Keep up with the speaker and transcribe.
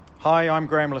Hi, I'm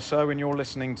Graham Lasso, and you're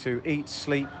listening to Eat,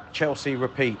 Sleep, Chelsea,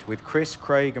 Repeat with Chris,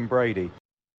 Craig, and Brady.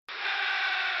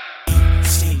 Eat,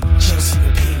 sleep, Chelsea,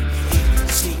 repeat. Eat,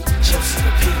 sleep, Chelsea,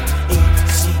 repeat. Eat,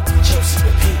 sleep, Chelsea,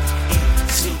 repeat. Eat,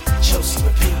 sleep, Chelsea,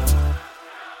 repeat.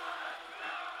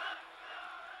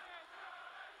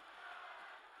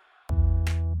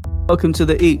 Welcome to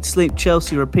the Eat, Sleep,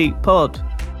 Chelsea, Repeat pod.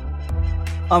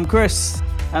 I'm Chris,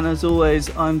 and as always,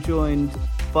 I'm joined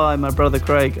by my brother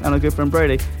Craig and our good friend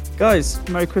Brady. Guys,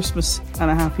 Merry Christmas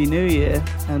and a Happy New Year.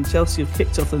 And Chelsea have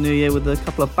kicked off the new year with a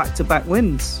couple of back-to-back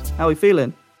wins. How are we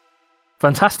feeling?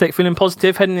 Fantastic, feeling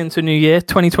positive heading into New Year.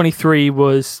 2023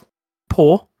 was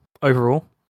poor overall,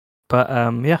 but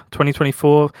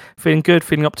 2024 feeling good,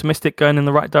 feeling optimistic, going in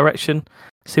the right direction.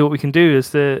 See what we can do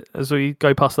as we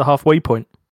go past the halfway point.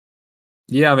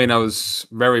 Yeah, I mean, I was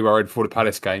very worried before the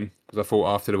Palace game because I thought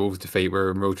after the Wolves defeat we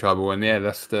were in real trouble. And yeah,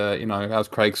 that's as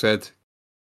Craig said,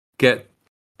 get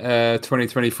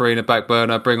 2023 in the back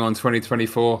burner, bring on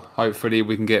 2024. Hopefully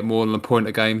we can get more than a point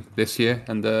a game this year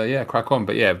and crack on.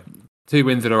 But yeah, 2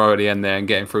 wins in a row at the end there and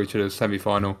getting through to the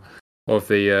semi-final of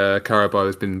the Carabao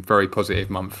has been a very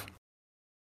positive month.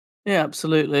 Yeah,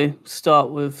 absolutely. Start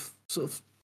with sort of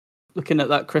looking at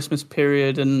that Christmas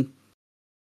period and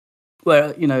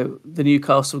where, the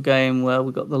Newcastle game where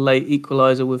we got the late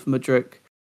equaliser with Mudryk,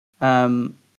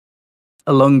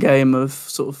 a long game of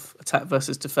sort of attack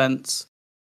versus defence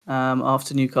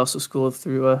after Newcastle scored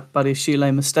through a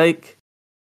Badiashile mistake.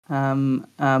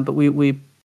 But we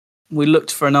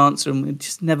looked for an answer and it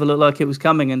just never looked like it was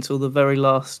coming until the very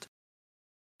last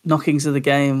knockings of the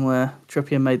game where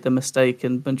Trippier made the mistake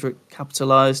and Mudryk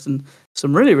capitalised, and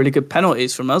some really, really good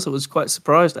penalties from us. I was quite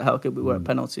surprised at how good we were at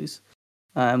penalties.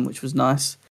 Which was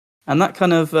nice. And that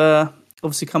kind of,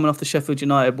 obviously coming off the Sheffield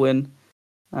United win,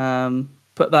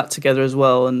 put that together as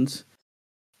well. And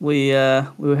we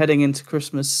were heading into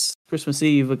Christmas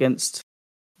Eve against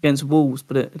Wolves,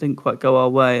 but it didn't quite go our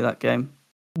way, that game.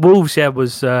 Wolves,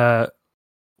 was a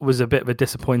bit of a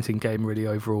disappointing game really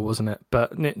overall, wasn't it?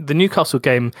 But the Newcastle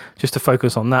game, just to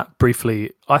focus on that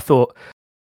briefly, I thought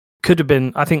could have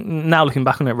been, I think now looking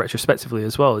back on it retrospectively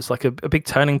as well, it's like a big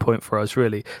turning point for us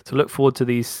really to look forward to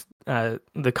these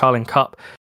the Carling Cup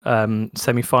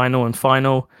semi-final and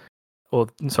final,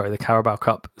 the Carabao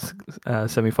Cup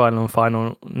semi-final and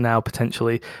final now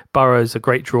potentially. Borough's a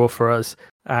great draw for us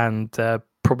and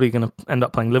probably going to end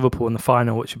up playing Liverpool in the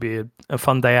final, which would be a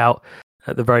fun day out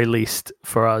at the very least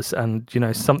for us, and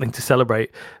something to celebrate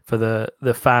for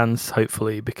the fans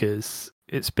hopefully, because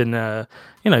it's been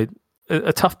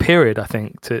a tough period, I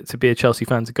think, to be a Chelsea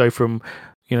fan, to go from,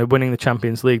 winning the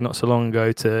Champions League not so long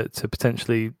ago to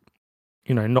potentially,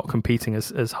 not competing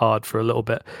as hard for a little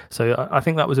bit. So I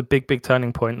think that was a big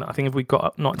turning point. I think if we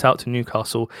got knocked out to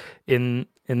Newcastle in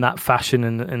that fashion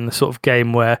and in the sort of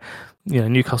game where,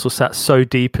 Newcastle sat so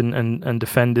deep and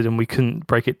defended and we couldn't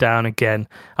break it down again,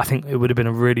 I think it would have been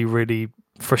a really, really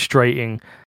frustrating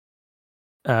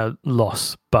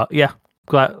loss. But yeah,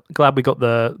 Glad we got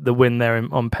the win there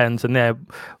on pens, and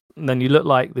then you look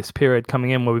like this period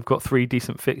coming in where we've got 3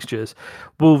 decent fixtures.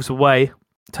 Wolves away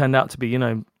turned out to be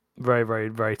very, very,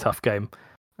 very tough game,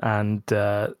 and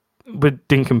we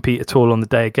didn't compete at all on the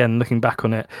day. Again, looking back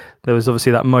on it, there was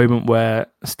obviously that moment where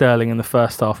Sterling in the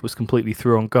first half was completely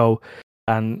through on goal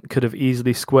and could have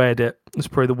easily squared it. It's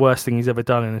probably the worst thing he's ever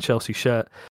done in a Chelsea shirt,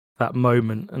 that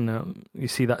moment, and you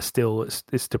see that still,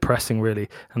 it's depressing really.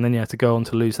 And then to go on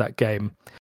to lose that game,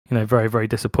 very, very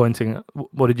disappointing.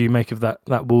 What did you make of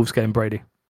that Wolves game, Brady?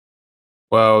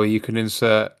 Well, you can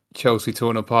insert Chelsea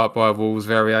torn apart by Wolves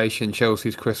variation,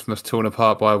 Chelsea's Christmas torn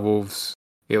apart by Wolves.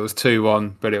 It was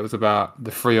 2-1, but it was about the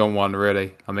 3-on-1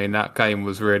 really. I mean, that game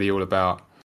was really all about,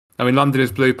 London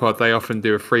is Blue Pod, they often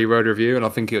do a free road review, and I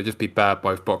think it'll just be bad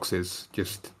both boxes.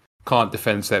 Just can't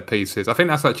defend set pieces. I think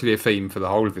that's actually a theme for the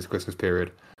whole of this Christmas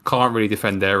period. Can't really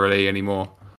defend aerially anymore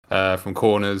from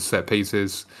corners, set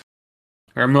pieces.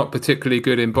 I'm not particularly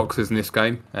good in boxes in this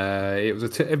game. It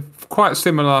was quite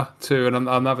similar to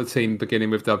another team beginning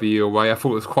with W away. I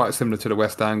thought it was quite similar to the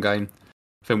West Ham game.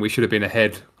 I think we should have been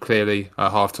ahead clearly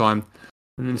at half time.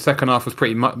 And then the second half was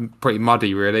pretty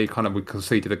muddy really. Kind of we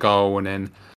conceded a goal and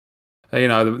then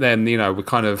we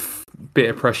kind of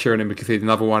bit of pressure and then we conceded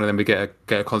another one and then we get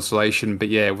a consolation. But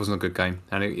yeah, it wasn't a good game.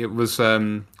 And it was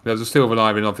there was a silver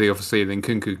lining of obviously the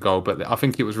Nkunku goal, but I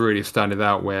think it was really standing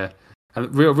out where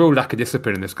and real lack of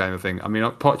discipline in this game. I think.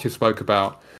 Poch spoke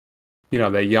about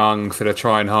they're young, so they're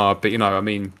trying hard, but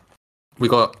we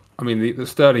got. The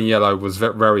Sterling yellow was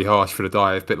very harsh for the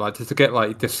dive, but just to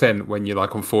get dissent when you're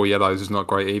on 4 yellows is not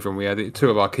great either. And we had 2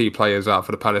 of our key players out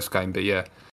for the Palace game, but yeah,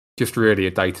 just really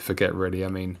a day to forget. Really,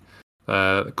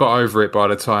 Got over it by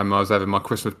the time I was having my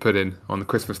Christmas pudding on the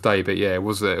Christmas day, but yeah, it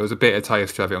was a bitter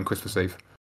taste to have it on Christmas Eve.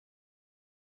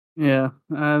 Yeah,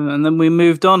 and then we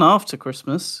moved on after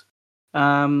Christmas. We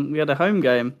had a home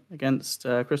game against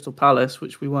Crystal Palace,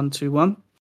 which we won 2-1.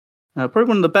 Probably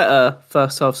one of the better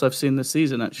first halves I've seen this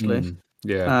season, actually.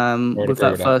 Yeah, With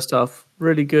that first half,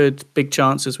 really good, big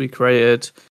chances we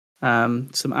created.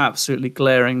 Some absolutely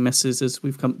glaring misses, as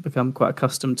we've become quite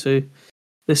accustomed to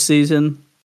this season,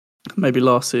 maybe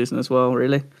last season as well,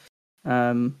 really.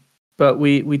 But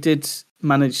we did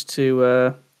manage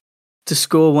to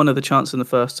score one of the chances in the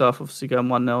first half, obviously going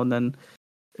 1-0, and then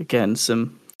again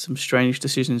some strange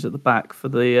decisions at the back for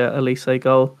the Elise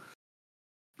goal,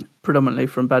 predominantly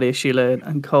from Badiashile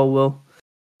and Colwell.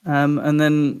 And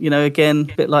then, again,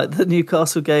 a bit like the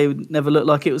Newcastle game, never looked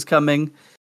like it was coming.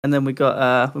 And then we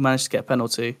managed to get a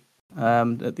penalty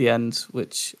at the end,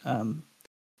 which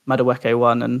Madueke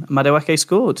won, and Madueke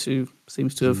scored, who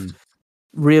seems to have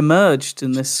re-emerged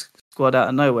in this squad out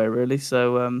of nowhere, really.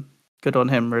 So good on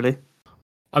him, really.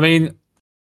 I mean,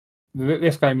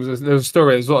 this game there was a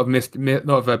story. There's a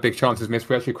lot of big chances missed.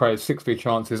 We actually created 6 big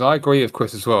chances. I agree with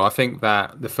Chris as well. I think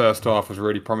that the first half was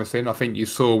really promising. I think you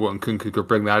saw what Nkunku could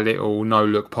bring, that little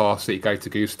no-look pass that he gave to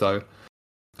Gusto.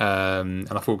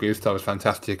 And I thought Gusto was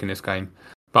fantastic in this game.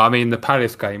 But I mean, the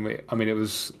Palace game, it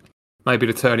was maybe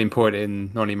the turning point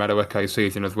in Noni Madueke's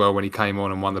season as well, when he came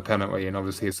on and won the penalty, and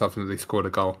obviously he subsequently scored a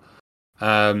goal.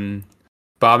 But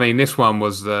I mean, this game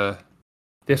was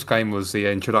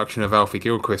the introduction of Alfie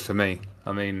Gilchrist for me.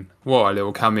 I mean, what a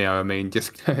little cameo. I mean,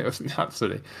 just it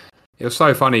was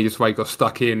so funny just the way he got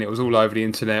stuck in. It was all over the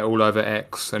internet, all over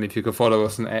X. And if you could follow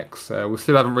us on X, we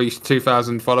still haven't reached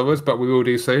 2,000 followers, but we will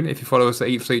do soon. If you follow us at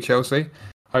Eat Sleep Chelsea,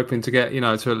 hoping to get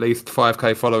to at least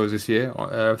 5k followers this year.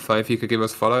 So if you could give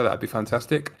us a follow, that'd be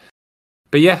fantastic.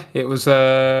 But yeah, it was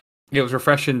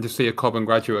refreshing to see a Cobham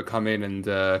graduate come in and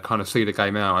kind of see the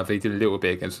game out. They did a little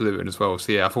bit against Luton as well.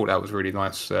 So yeah, I thought that was really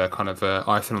nice,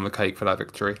 icing on the cake for that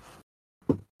victory.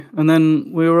 And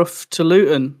then we were off to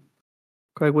Luton.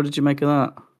 Craig, what did you make of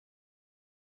that?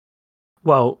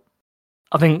 Well,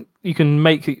 I think you can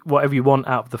make it whatever you want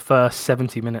out of the first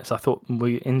 70 minutes. I thought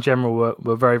we, in general,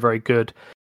 were very, very good.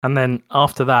 And then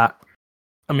after that,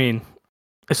 I mean,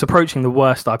 it's approaching the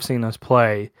worst I've seen us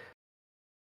play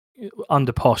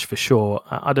under Posh for sure.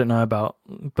 I don't know about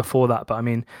before that, but I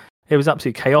mean, it was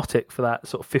absolutely chaotic for that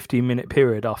sort of 15-minute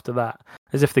period after that,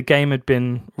 as if the game had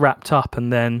been wrapped up,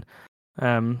 and then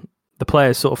the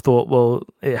players sort of thought, well,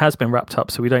 it has been wrapped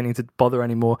up, so we don't need to bother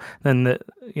anymore. Then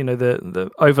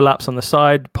the overlaps on the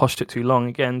side, Posh took too long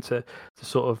again to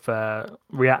sort of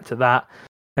react to that.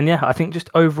 And yeah, I think just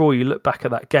overall, you look back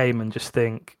at that game and just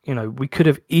think, we could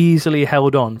have easily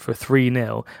held on for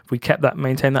 3-0 if we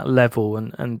maintained that level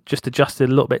and just adjusted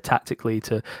a little bit tactically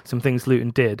to some things Luton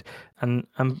did. And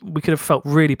we could have felt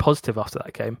really positive after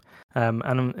that game.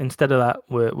 And instead of that,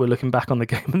 we're looking back on the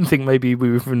game and think maybe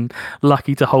we were even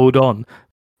lucky to hold on,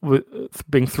 with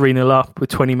being 3-0 up with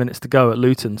 20 minutes to go at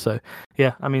Luton. So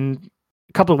yeah, I mean,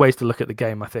 a couple of ways to look at the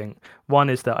game, I think. One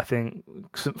is that I think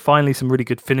finally some really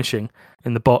good finishing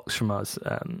in the box from us,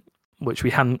 which we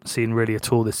hadn't seen really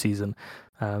at all this season.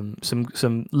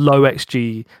 Some low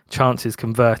XG chances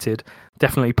converted.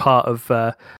 Definitely part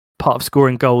of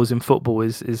scoring goals in football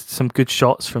is some good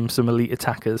shots from some elite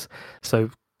attackers. So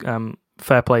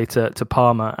fair play to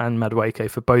Palmer and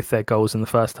Madueke for both their goals in the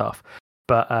first half.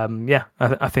 But yeah,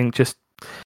 I think just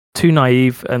too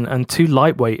naive and too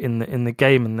lightweight in the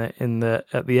game, and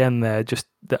at the end there, just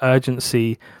the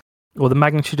urgency or the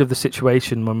magnitude of the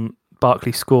situation when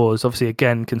Barkley scores, obviously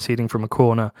again conceding from a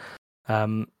corner.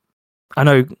 I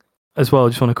know as well, I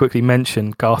just want to quickly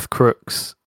mention Garth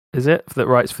Crooks, is it, that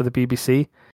writes for the BBC?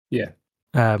 Yeah.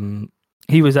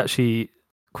 He was actually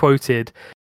quoted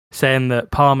saying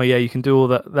that Palmer, you can do all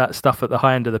that stuff at the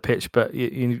high end of the pitch, but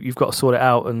you've got to sort it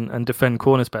out and defend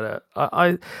corners better.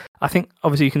 I think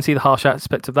obviously you can see the harsh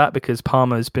aspect of that because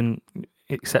Palmer has been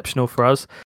exceptional for us,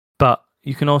 but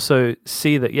you can also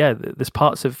see that, there's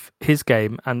parts of his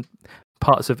game and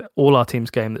parts of all our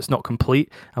team's game that's not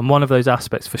complete, and one of those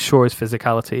aspects for sure is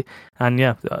physicality, and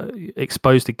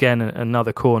exposed again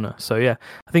another corner. So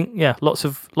I think lots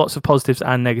of positives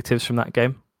and negatives from that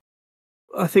game.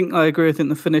 I think I agree. I think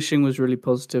the finishing was really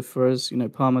positive for us.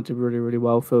 Palmer did really, really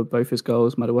well for both his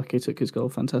goals. Madueke took his goal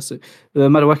fantastic. The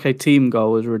Madueke team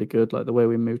goal was really good, like the way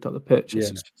we moved up the pitch. Yeah.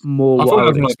 It's more what I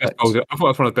would expect. I thought it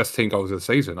was one of the best team goals of the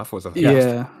season. I thought it was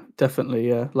yeah, definitely.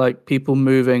 Yeah, like people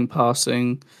moving,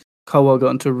 passing. Colwell got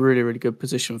into a really, really good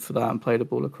position for that and played the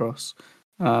ball across,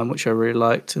 which I really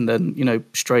liked. And then,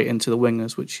 straight into the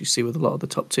wingers, which you see with a lot of the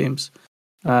top teams.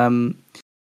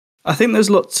 I think there's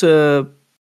a lot to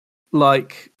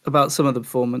like about some of the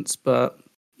performance, but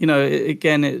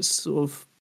again, it's sort of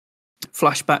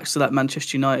flashbacks to that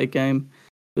Manchester United game.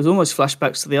 It was almost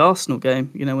flashbacks to the Arsenal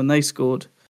game, when they scored,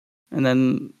 and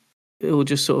then it all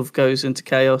just sort of goes into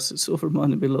chaos. It sort of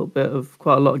reminded me a little bit of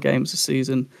quite a lot of games this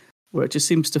season where it just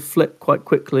seems to flip quite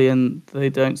quickly, and they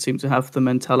don't seem to have the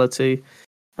mentality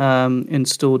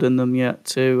installed in them yet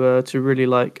to really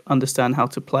like understand how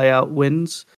to play out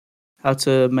wins, how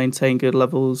to maintain good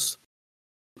levels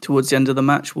towards the end of the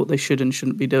match, what they should and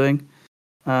shouldn't be doing.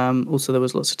 Also, there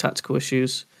was lots of tactical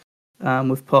issues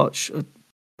with Poch.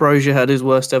 Brozier had his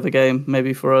worst ever game,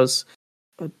 maybe for us.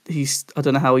 I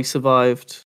don't know how he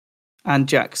survived, and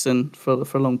Jackson for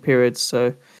long periods.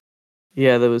 So,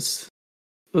 yeah, there was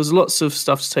lots of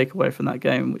stuff to take away from that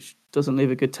game, which doesn't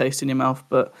leave a good taste in your mouth.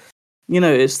 But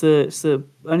it's the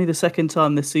only the second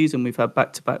time this season we've had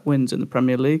back-to-back wins in the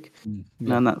Premier League,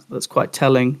 and that's quite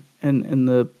telling in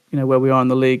the where we are in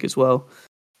the league as well.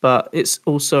 But it's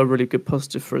also a really good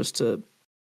positive for us to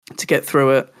get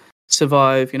through it,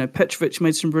 survive. Petrovic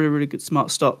made some really, really good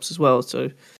smart stops as well, so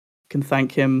can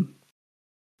thank him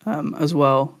as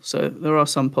well. So there are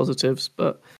some positives,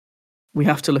 but we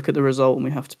have to look at the result and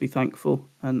we have to be thankful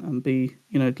and be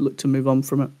look to move on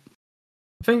from it.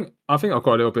 I think I've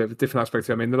got a little bit of a different aspect.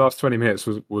 I mean, the last 20 minutes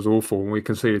was awful, and we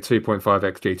conceded 2.5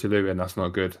 xG to Luton. That's not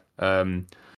good.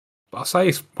 But I'll say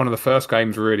it's one of the first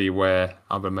games really where,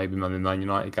 other than maybe the Man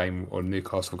United game or the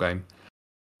Newcastle game,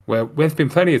 where there's been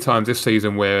plenty of times this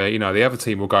season where the other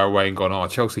team will go away and go,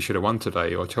 Chelsea should have won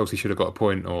today, or Chelsea should have got a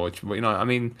point, or I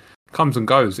mean, comes and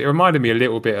goes. It reminded me a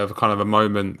little bit of kind of a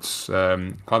moment,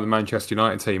 kind of the Manchester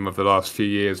United team of the last few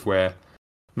years where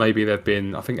maybe they've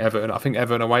been, I think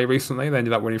Everton away recently, they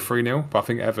ended up winning 3-0, but I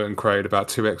think Everton created about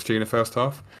 2 xG in the first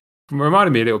half. It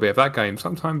reminded me a little bit of that game.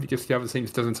 Sometimes just the other team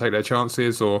just doesn't take their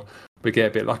chances, or we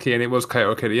get a bit lucky, and it was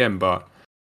chaotic at the end, but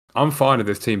I'm fine with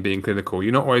this team being clinical.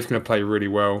 You're not always going to play really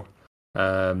well.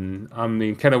 I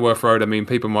mean, Kenilworth Road,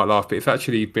 people might laugh, but it's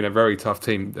actually been a very tough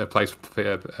place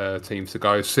for teams to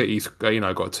go. City's got a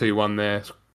 2-1 there.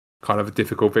 It's kind of a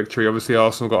difficult victory. Obviously,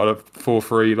 Arsenal got a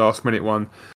 4-3 last minute one.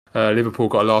 Liverpool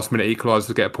got a last minute equaliser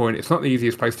to get a point. It's not the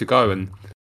easiest place to go. And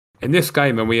in this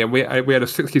game, and we had a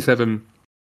 67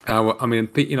 hour. I mean,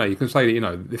 you can say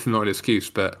that this is not an excuse,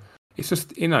 but it's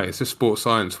just it's just sports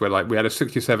science where we had a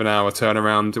 67-hour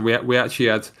turnaround. We actually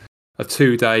had a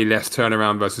 2-day less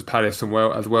turnaround versus Palace as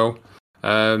well.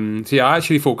 So yeah, I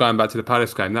actually thought going back to the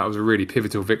Palace game, that was a really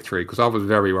pivotal victory, because I was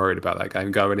very worried about that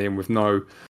game going in with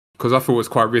because I thought it was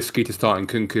quite risky to start in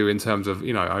Nkunku in terms of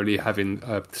only having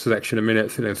a selection of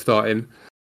minutes and then starting.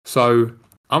 So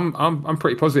I'm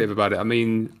pretty positive about it. I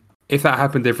mean, if that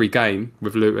happened every game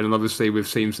with Luton, and obviously we've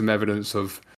seen some evidence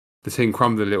of the team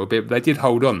crumbling a little bit, but they did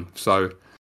hold on. So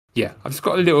yeah, I've just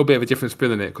got a little bit of a different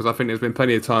spin on it, because I think there's been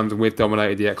plenty of times when we've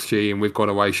dominated the XG and we've gone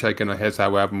away shaking our heads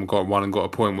how we haven't got one and got a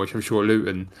point, which I'm sure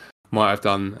Luton might have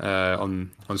done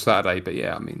on Saturday. But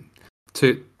yeah, I mean,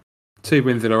 two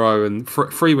wins in a row and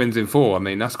 3 wins in 4. I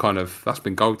mean, that's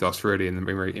been gold dust really in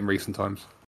recent times.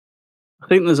 I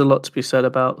think there's a lot to be said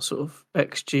about sort of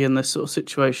XG in this sort of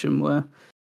situation where,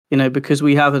 because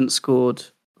we haven't scored,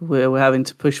 we're having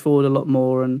to push forward a lot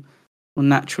more, and we're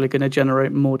naturally going to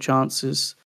generate more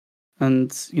chances.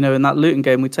 And in that Luton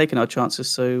game, we've taken our chances,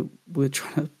 so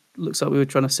looks like we were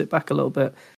trying to sit back a little bit,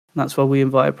 and that's why we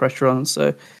invited pressure on. So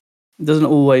it doesn't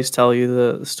always tell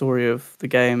you the story of the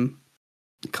game.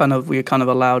 We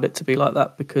allowed it to be like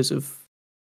that because of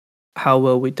how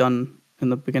well we'd done in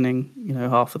the beginning,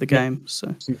 half of the game.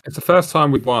 So it's the first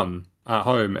time we've won at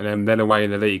home and then away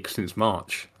in the league since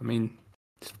March. I mean,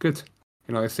 it's good.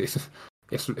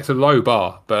 It's a low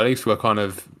bar, but at least we're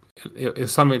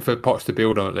it's something for Poch to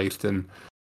build on at least. And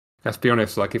let's be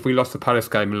honest, if we lost the Palace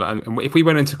game and if we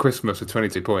went into Christmas with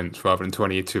 22 points rather than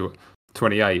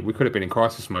 28, we could have been in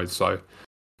crisis mode. So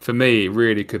for me, it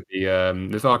really could be.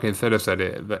 There's like Instead said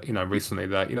it that recently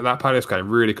that Palace game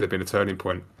really could have been a turning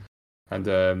point. And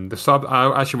the sub,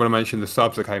 I actually want to mention the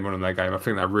subs that came on in that game. I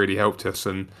think that really helped us,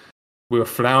 and we were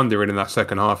floundering in that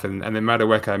second half. And then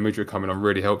Madueke and Mudryk coming on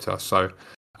really helped us. So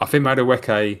I think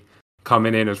Madueke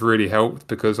coming in has really helped,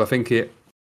 because I think it.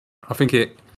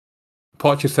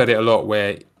 Poch has said it a lot,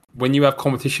 where when you have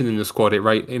competition in the squad, it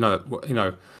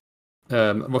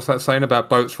what's that saying about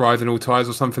boats rising all tides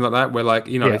or something like that? Where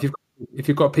if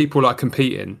you've got people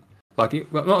competing, I'm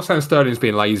not saying Sterling's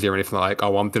being lazy or anything I'm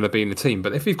going to be in the team,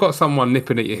 but if you've got someone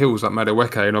nipping at your heels like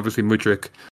Madueke and obviously Mudryk,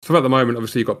 so at the moment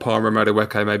obviously you've got Palmer and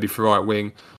Madueke maybe for right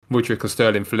wing, Mudryk and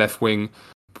Sterling for left wing.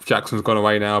 Jackson's gone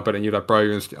away now, but then you'd have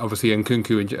Broya and obviously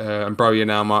Nkunku and Broya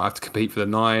now might have to compete for the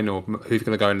 9, or who's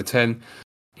going to go in the 10.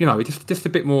 just a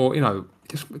bit more,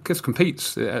 just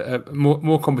competes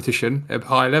more competition at a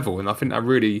high level, and I think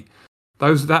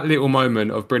that little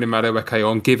moment of bringing Madueke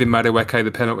on, giving Madueke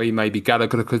the penalty, maybe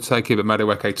Gallagher could take it, but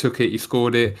Madueke took it, he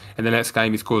scored it, and the next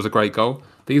game he scores a great goal.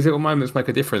 These little moments make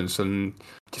a difference, and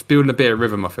just building a bit of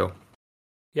rhythm, I feel.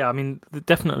 Yeah, I mean,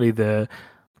 definitely the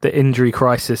injury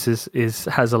crisis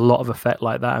has a lot of effect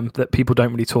like that, and that people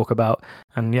don't really talk about.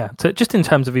 And yeah, so just in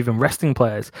terms of even resting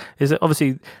players, is that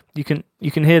obviously you can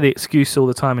hear the excuse all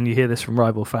the time, and you hear this from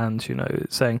rival fans,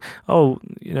 saying, "Oh,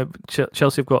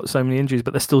 Chelsea have got so many injuries,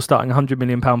 but they're still starting a £100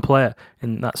 million player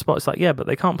in that spot." It's like, yeah, but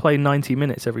they can't play 90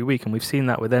 minutes every week, and we've seen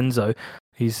that with Enzo.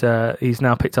 He's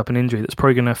now picked up an injury that's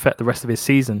probably going to affect the rest of his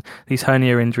season. These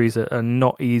hernia injuries are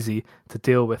not easy to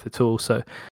deal with at all. So.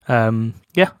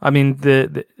 Yeah, I mean,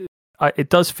 it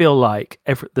does feel like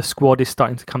the squad is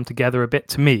starting to come together a bit.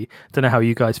 To me, don't know how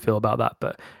you guys feel about that,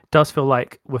 but it does feel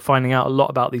like we're finding out a lot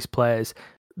about these players.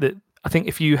 That I think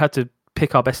if you had to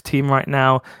pick our best team right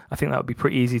now, I think that would be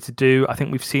pretty easy to do. I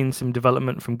think we've seen some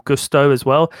development from Gusto as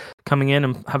well, coming in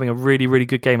and having a really, really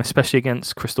good game, especially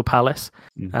against Crystal Palace.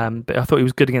 But I thought he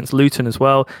was good against Luton as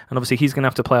well, and obviously he's going to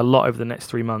have to play a lot over the next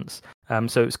 3 months.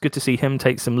 So it's good to see him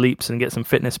take some leaps and get some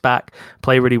fitness back,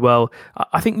 play really well.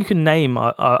 I think you can name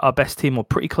our best team, or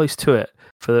pretty close to it,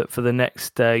 for the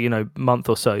next month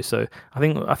or so. So I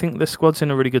think the squad's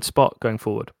in a really good spot going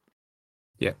forward.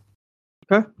 Yeah.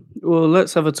 Okay. Well,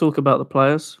 let's have a talk about the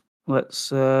players. Let's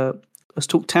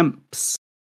talk temps.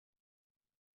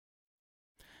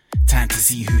 Time to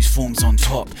see whose form's on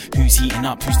top, who's heating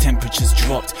up, whose temperature's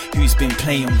dropped, who's been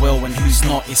playing well and who's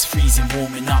not. It's freezing,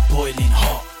 warming up, boiling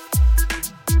hot.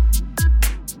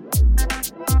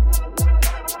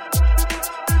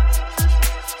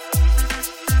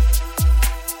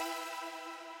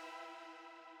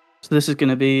 So this is going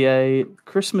to be a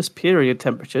Christmas period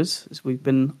temperatures, as we've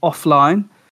been offline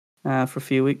for a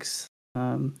few weeks,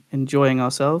 enjoying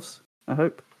ourselves, I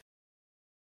hope.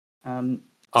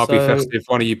 I'll be festive.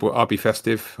 One of you, I'll be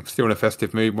festive. I'm still in a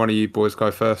festive mood. One of you boys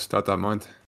go first. I don't mind.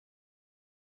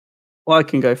 Well, I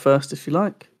can go first if you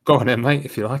like. Go on then, mate,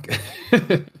 if you like.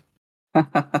 If you're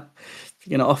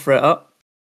going to offer it up.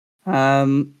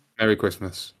 Merry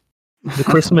Christmas. The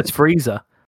Christmas freezer.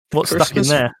 What's stuck in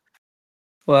there?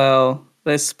 Well,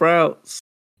 there's sprouts.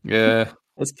 Yeah.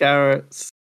 There's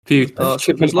carrots.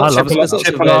 Chipolatas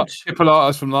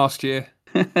from last year.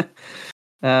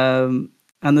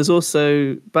 And there's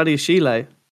also Buddy Ashile.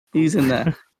 He's in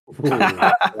there.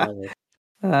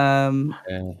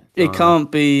 It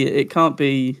can't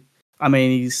be. I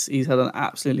mean, he's had an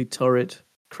absolutely torrid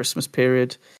Christmas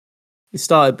period. He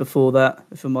started before that,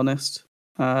 if I'm honest.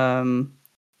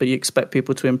 But you expect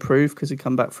people to improve because he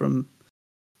come back from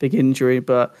big injury.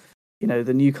 But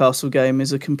the Newcastle game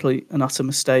is a complete and utter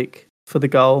mistake for the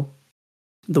goal.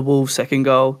 The Wolves' second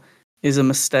goal is a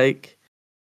mistake.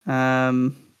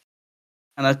 And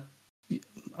I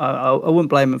wouldn't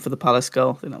blame him for the Palace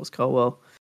goal. I think that was Colwell.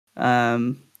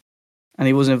 And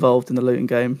he was involved in the Luton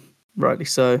game, rightly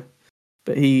so.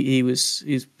 But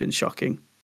he's been shocking.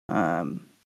 I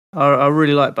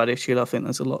really like Buddy Ashile. I think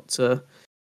there's a lot to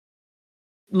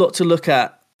look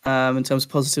at in terms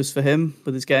of positives for him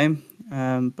with his game.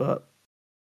 But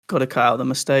got to cut out the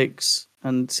mistakes.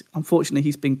 And unfortunately,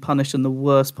 he's being punished in the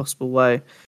worst possible way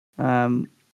by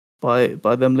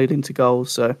them leading to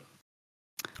goals. So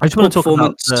I just want to talk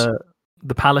about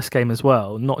the Palace game as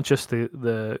well, not just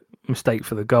the mistake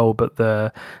for the goal, but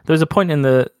there's a point in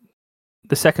the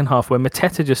second half where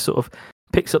Mateta just sort of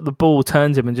picks up the ball,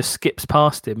 turns him, and just skips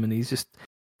past him, and he's just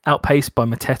outpaced by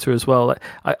Mateta as well.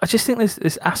 I just think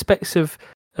there's aspects of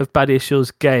Buddy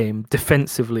Ashile's game,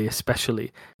 defensively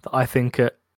especially, that I think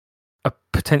are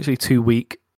potentially too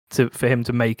weak for him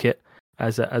to make it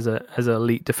as an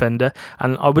elite defender.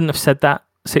 And I wouldn't have said that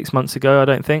 6 months ago, I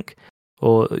don't think.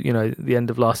 Or, the end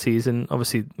of last season,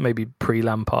 obviously maybe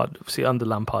pre-Lampard. Obviously under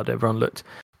Lampard, everyone looked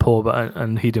poor,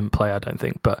 and he didn't play, I don't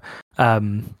think. But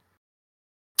I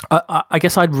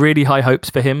guess I had really high hopes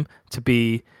for him to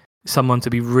be someone to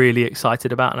be really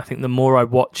excited about. And I think the more I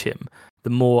watch him,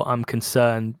 the more I'm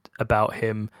concerned about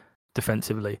him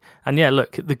defensively. And yeah,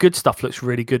 look, the good stuff looks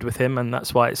really good with him. And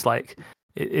that's why it's like,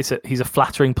 he's a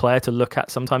flattering player to look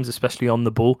at sometimes, especially on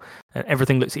the ball. And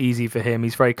everything looks easy for him.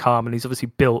 He's very calm, and he's obviously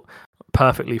built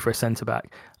perfectly for a centre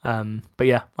back. But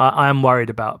yeah, I am worried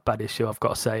about Buddy Ashile, I've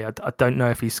got to say. I don't know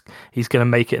if he's going to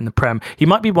make it in the Prem. He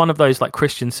might be one of those like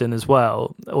Christensen as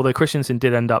well, although Christensen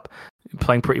did end up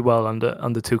playing pretty well under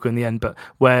Tuchel in the end, but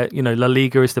where La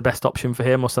Liga is the best option for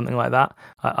him or something like that.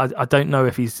 I don't know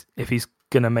if he's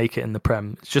going to make it in the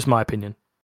Prem. It's just my opinion.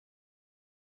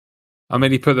 I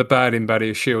mean, he put the bad in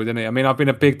Buddy Shield, didn't he? I mean, I've been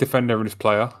a big defender of this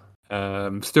player.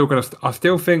 I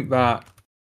still think that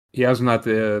he hasn't had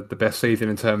the best season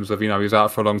in terms of, he was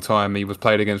out for a long time. He was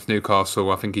played against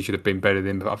Newcastle. I think he should have been better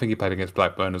than him, but I think he played against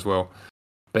Blackburn as well.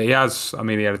 But he had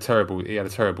a terrible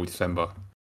December.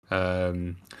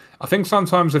 I think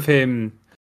sometimes with him,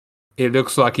 it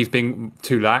looks like he's being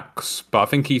too lax, but I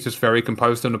think he's just very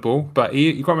composed on the ball. But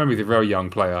you got to remember, he's a very young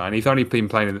player, and he's only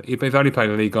played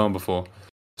in League One before.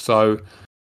 So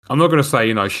I'm not going to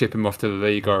say, ship him off to the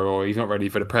Liga or he's not ready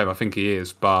for the Prem. I think he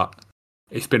is, but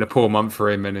it's been a poor month for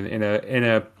him, and in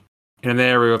an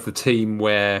area of the team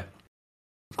where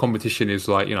competition is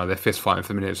like, they're fist fighting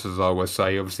for minutes, as I always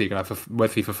say. Obviously, you're going to have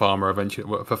Wesley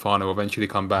Fofana will eventually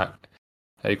come back.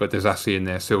 You've got Disasi in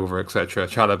there, Silver, etc.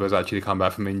 Chalobah's actually come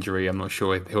back from injury. I'm not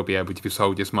sure if he'll be able to be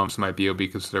sold this month, so maybe he'll be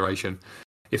consideration.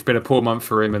 It's been a poor month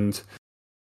for him, and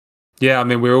yeah, I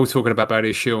mean, we're all talking about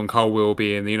Buddy Shield and Colwill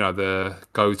being, the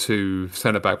go-to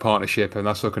centre-back partnership, and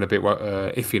that's looking a bit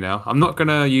iffy now. I'm not going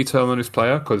to U-turn on this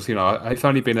player because, it's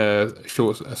only been a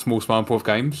small sample of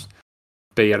games.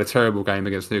 But he had a terrible game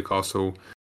against Newcastle,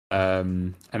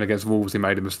 and against Wolves he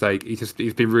made a mistake. He's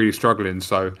been really struggling,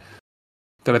 so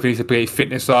don't know if he needs to put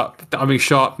fitness up. I mean,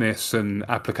 sharpness and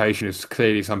application is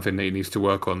clearly something that he needs to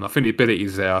work on. I think the ability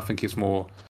is there. I think it's more,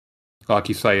 like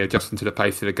you say, adjusting to the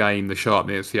pace of the game, the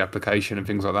sharpness, the application, and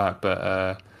things like that.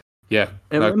 But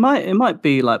it might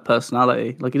be like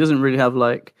personality. Like he doesn't really have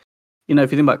like, if you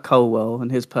think about Colwell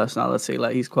and his personality,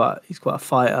 like he's quite a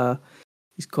fighter.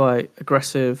 He's quite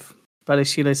aggressive.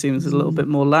 Badiashile seems a little bit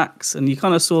more lax, and you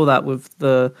kind of saw that with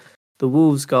the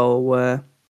Wolves goal where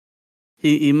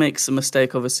he makes a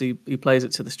mistake. Obviously, he plays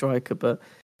it to the striker, but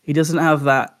he doesn't have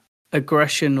that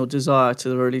aggression or desire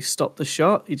to really stop the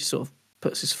shot. He just sort of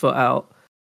puts his foot out.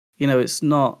 It's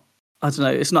not. I don't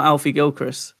know. It's not Alfie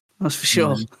Gilchrist. That's for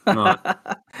sure.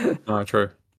 No, true.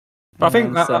 But I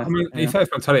think he says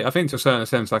mentality. I think to a certain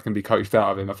sense that can be coached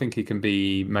out of him. I think he can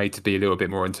be made to be a little bit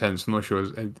more intense. I'm not sure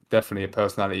it's definitely a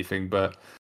personality thing, but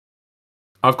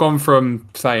I've gone from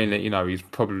saying that he's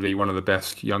probably one of the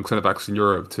best young centre backs in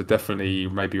Europe to definitely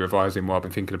maybe revising what I've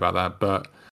been thinking about that. But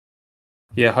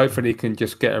yeah, hopefully he can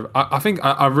just get.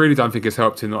 I really don't think it's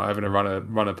helped him not having a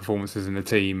run of performances in the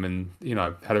team, and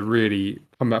had a really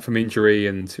come back from injury,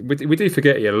 and we do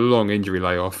forget he had a long injury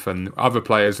layoff, and other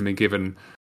players have been given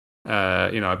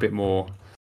a bit more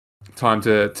time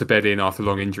to bed in after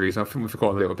long injuries. I think we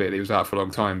forgot a little bit that he was out for a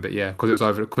long time, but yeah, because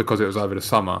it was over the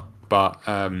summer. But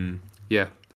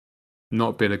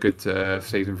not been a good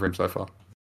season for him so far.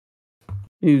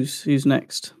 Who's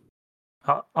next?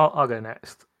 I'll go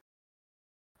next.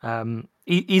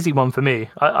 Easy one for me.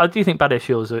 I do think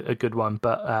Badiashile's a good one,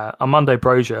 but Armando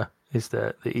Broja is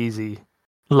the easy,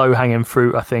 low-hanging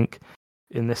fruit, I think,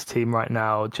 in this team right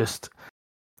now. Just,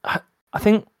 I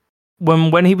think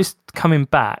when he was coming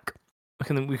back,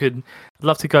 I'd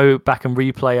love to go back and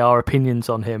replay our opinions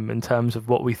on him in terms of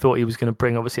what we thought he was going to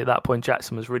bring. Obviously, at that point,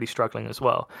 Jackson was really struggling as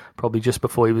well, probably just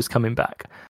before he was coming back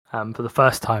for the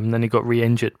first time, and then he got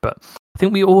re-injured. But I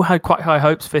think we all had quite high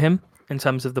hopes for him in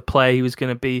terms of the play he was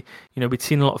going to be. We'd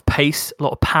seen a lot of pace, a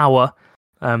lot of power,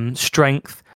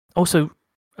 strength, also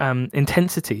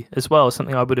intensity as well,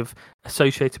 something I would have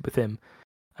associated with him.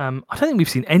 I don't think we've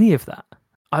seen any of that.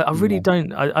 I really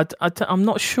don't. I'm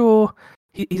not sure.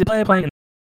 He's a player playing in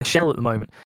a shell at the moment.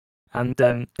 And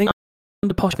I think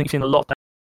under Posh, I think we've seen a lot of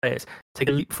players take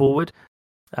a leap forward,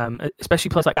 especially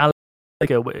players like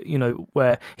Gallagher,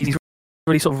 where he's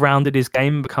really sort of rounded his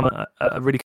game and become a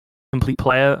really complete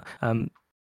player. And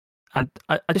I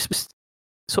just was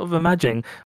sort of imagining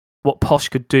what Posh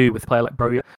could do with a player like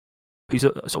Broja, who's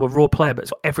a sort of raw player, but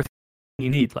it's got everything you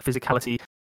need, like physicality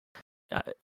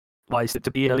wise,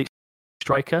 to be an elite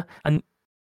striker. And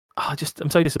I'm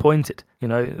so disappointed,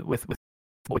 with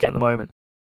what we get at the moment.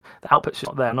 The output's just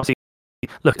not there. And obviously,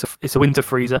 look, it's a winter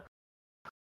freezer,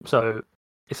 so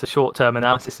it's a short-term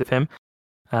analysis of him.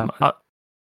 I'm not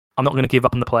going to give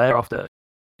up on the player after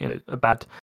a bad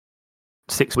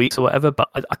 6 weeks or whatever, but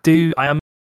I am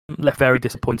left very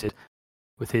disappointed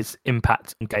with his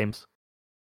impact in games.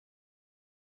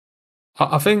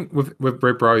 I think with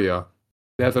Broja,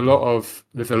 there's a lot of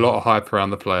hype around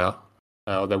the player.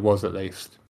 There was at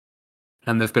least.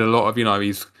 And there's been a lot of,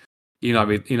 there's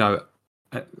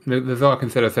I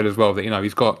consider said as well that,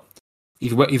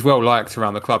 he's well liked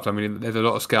around the clubs. I mean, there's a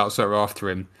lot of scouts that are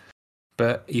after him,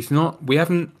 but we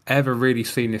haven't ever really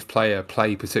seen this player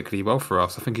play particularly well for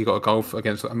us. I think he got a goal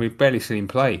we've barely seen him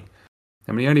play.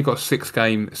 I mean, he only got 6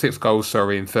 goals,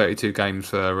 in 32 games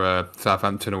for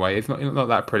Southampton away. It's not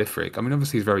that prolific. I mean,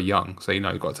 obviously he's very young, so,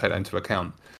 you've got to take that into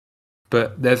account.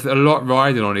 But there's a lot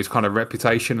riding on his kind of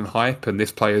reputation and hype, and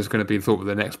this player is going to be thought of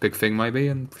the next big thing, maybe,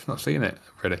 and he's not seeing it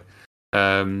really.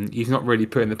 He's not really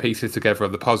putting the pieces together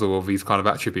of the puzzle of these kind of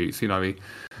attributes. He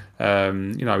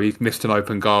missed an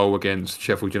open goal against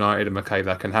Sheffield United, and okay,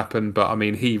 that can happen. But I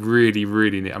mean, he really,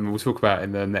 really. I mean, we'll talk about it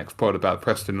in the next pod about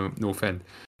Preston North End.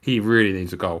 He really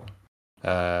needs a goal,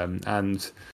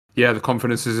 and yeah, the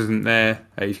confidence isn't there.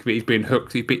 He's been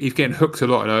hooked. He's getting hooked a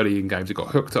lot in early games. He got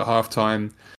hooked at half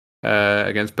time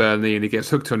against Burnley, and he gets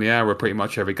hooked on the hour pretty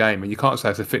much every game. And you can't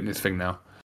say it's a fitness thing now.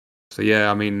 So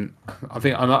yeah, I mean, I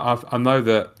know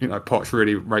that Poch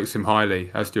really rates him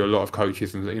highly, as do a lot of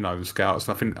coaches and the scouts.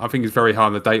 And I think he's very high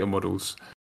on the data models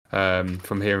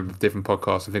from hearing different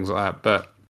podcasts and things like that.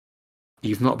 But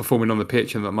he's not performing on the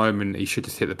pitch, and at the moment he should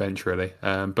just hit the bench really.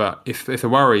 But it's a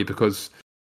worry because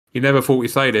you never thought we'd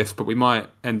say this, but we might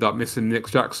end up missing Nick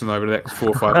Jackson over the next 4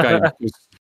 or 5 games.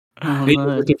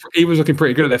 He was looking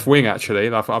pretty good at left wing actually.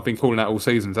 I've been calling that all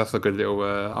season. That's a good little.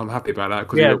 I'm happy about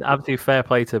that. Yeah, absolutely fair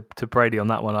play to Brady on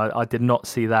that one. I did not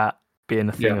see that being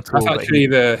a thing at all. That's actually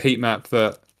the heat map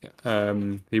that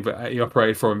he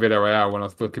operated for in Villarreal when I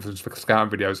was looking for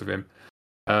scouting videos of him.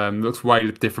 Looks way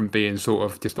different being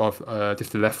sort of just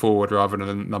a left forward rather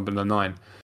than number 9.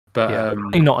 But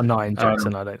not a 9,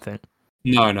 Jackson. I don't think.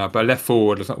 No, but left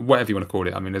forward, whatever you want to call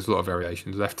it. I mean, there's a lot of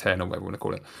variations. Left 10 or whatever you want to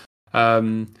call it.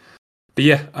 But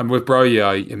yeah, and with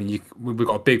Broja, I mean, we've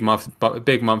got a big month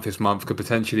this month. Could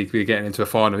potentially be getting into a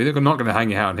final. They're not going to hang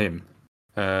it out on him.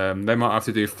 They might have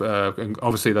to do.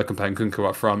 Obviously, they can play Nkunku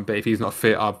up front, but if he's not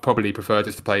fit, I'd probably prefer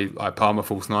just to play like Palmer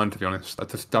false 9. To be honest, I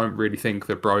just don't really think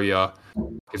that Broja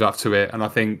is up to it, and I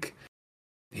think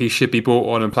he should be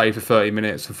brought on and play for 30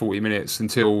 minutes and 40 minutes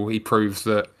until he proves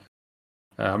that.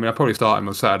 I mean, I'll probably start him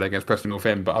on Saturday against Preston North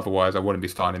End, but otherwise, I wouldn't be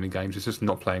starting him in games. It's just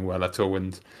not playing well at all,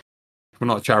 and we're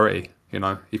not a charity. You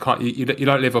can't. You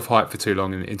don't live off hype for too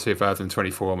long in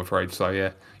 2024. I'm afraid. So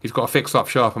yeah, he's got to fix up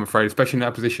sharp. I'm afraid, especially in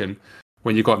that position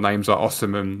when you've got names like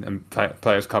Osimhen and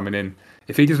players coming in.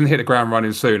 If he doesn't hit the ground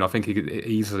running soon, I think he could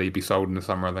easily be sold in the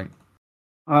summer. I think.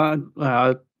 I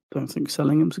don't think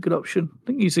selling him's a good option. I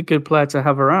think he's a good player to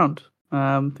have around.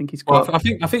 I think he's got. Well, I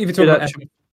think if you're talking about.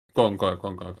 Go on.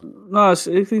 No, I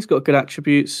think he's got good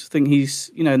attributes. I think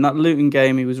he's, in that Luton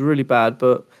game, he was really bad,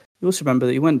 but you also remember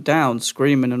that he went down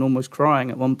screaming and almost crying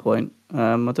at one point. I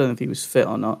don't know if he was fit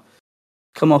or not.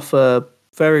 Come off a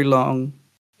very long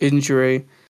injury.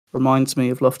 Reminds me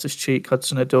of Loftus-Cheek,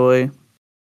 Hudson-Odoi.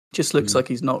 Just looks like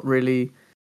he's not really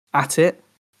at it.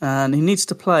 And he needs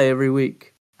to play every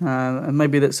week. And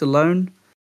maybe that's a loan.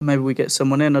 Maybe we get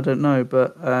someone in, I don't know.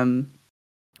 But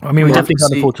I mean, we definitely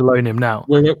can't afford to loan him now.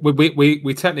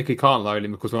 We technically can't loan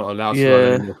him because we're not allowed to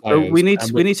loan him. But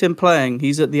we need him playing.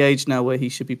 He's at the age now where he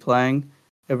should be playing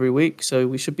every week, so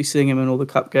we should be seeing him in all the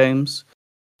cup games.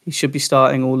 He should be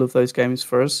starting all of those games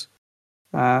for us.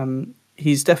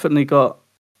 He's definitely got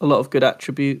a lot of good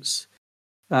attributes.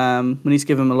 We need to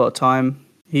give him a lot of time.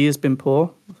 He has been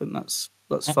poor. I think that's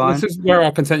fine. This is where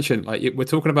our contention. Like we're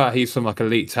talking about, he's some like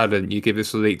elite talent. You give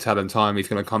this elite talent time, he's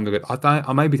going to come to it.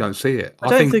 I maybe don't see it. I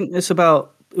don't think it's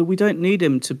about. We don't need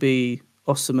him to be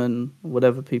Osimhen,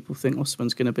 whatever people think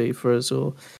Osimhen's going to be for us.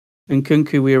 Or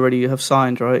Nkunku, we already have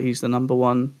signed, right? He's the number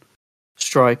 1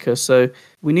 striker, so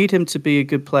we need him to be a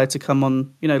good player to come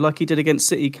on. Like he did against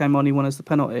City, came on, he won us the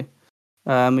penalty.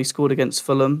 He scored against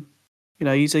Fulham.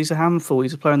 He's a handful.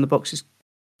 He's a player in the box. He's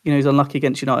unlucky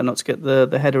against United not to get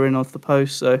the header in off the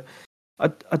post. So I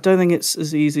don't think it's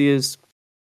as easy as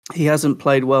he hasn't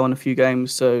played well in a few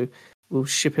games, so we'll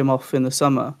ship him off in the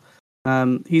summer.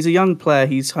 He's a young player.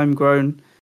 He's homegrown.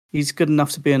 He's good enough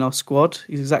to be in our squad.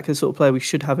 He's exactly the sort of player we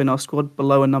should have in our squad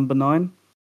below a number 9.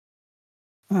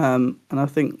 And I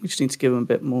think we just need to give him a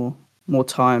bit more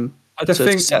time to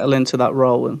settle into that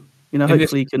role. And,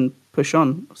 hopefully he can push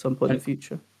on at some point in the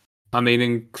future. I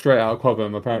mean, straight out of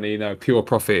Cobham, apparently, pure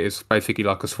profit is basically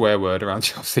like a swear word around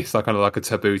Chelsea. It's like kind of like a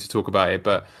taboo to talk about it.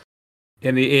 But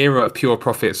in the era of pure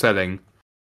profit selling,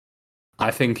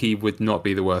 I think he would not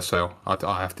be the worst sale.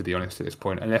 I have to be honest at this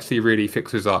point, unless he really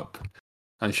fixes up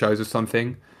and shows us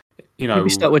something. Maybe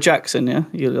start with Jackson, yeah?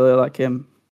 You like him?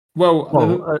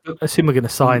 Well, I assume we're going to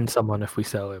sign someone if we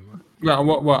sell him.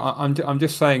 Well, I'm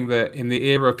just saying that in the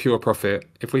era of pure profit,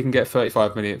 if we can get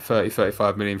 35 million for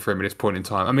him at this point in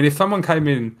time. I mean, if someone came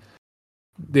in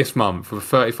this month with a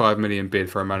 35 million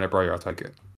bid for a Man Broja, I'd take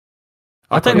it.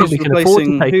 I don't think we can afford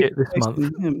to take it this month.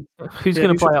 Who's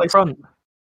going to play up front?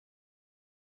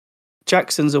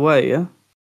 Jackson's away, yeah?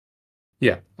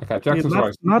 Yeah, okay. Jackson's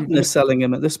right. Madness selling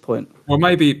him at this point. Well,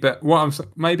 maybe, but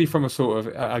maybe from a sort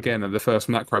of again the first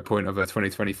macro point of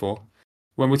 2024.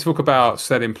 when we talk about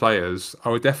selling players, I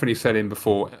would definitely sell him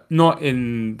before, not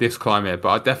in this climate, but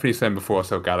I'd definitely sell him before I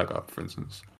sell Gallagher, for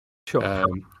instance. Sure.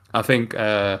 I think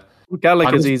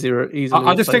Gallagher's easily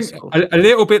I just think a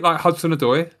little bit like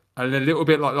Hudson-Odoi and a little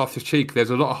bit like Loftus-Cheek. There's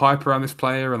a lot of hype around this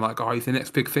player and like, oh, he's the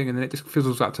next big thing, and then it just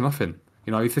fizzles out to nothing.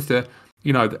 He's just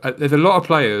there's a lot of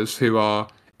players who are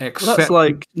that's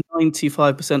like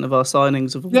 95% of our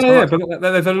signings of all time. Yeah, but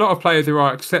there's a lot of players who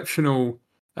are exceptional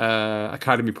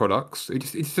academy products. It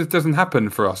just doesn't happen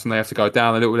for us, and they have to go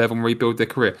down a little level and rebuild their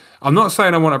career. I'm not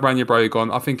saying I want Abranya Brody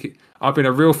gone. I think I've been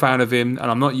a real fan of him,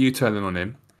 and I'm not U-turning on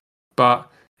him.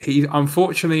 But he's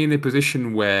unfortunately in a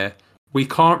position where we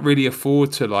can't really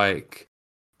afford to like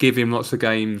give him lots of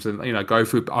games and go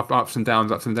through ups and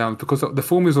downs because the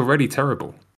form is already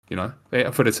terrible.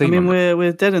 For the team. I mean,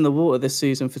 we're dead in the water this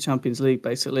season for Champions League,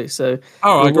 basically. So,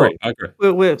 I agree.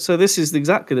 So this is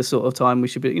exactly the sort of time we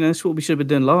should be. It's what we should have been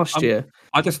doing last year.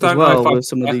 I just don't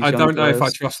know if I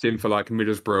trust him for like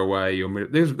Middlesbrough away or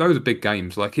those are big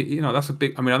games. Like that's a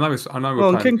big. I mean, I know.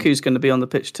 Well, Nkunku's going to be on the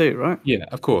pitch too, right? Yeah,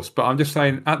 of course. But I'm just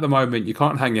saying, at the moment, you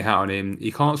can't hang your hat on him.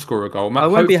 You can't score a goal. I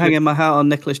won't be hanging my hat on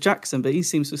Nicholas Jackson, but he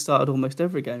seems to have started almost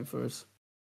every game for us.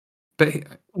 But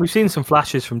we've seen some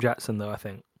flashes from Jackson, though. I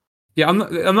think. Yeah, I'm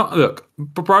not. Look,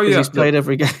 Broya. He's played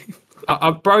every game.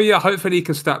 Broya, hopefully he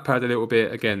can stat pad a little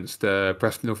bit against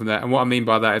Preston from there. And what I mean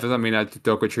by that, it doesn't mean a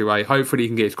derogatory way. Hopefully he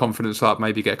can get his confidence up,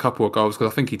 maybe get a couple of goals, because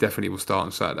I think he definitely will start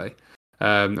on Saturday.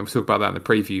 And we'll talk about that in the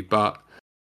preview. But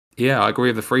yeah, I agree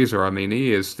with the freezer. I mean,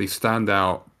 he is the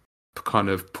standout kind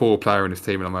of poor player in his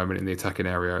team at the moment in the attacking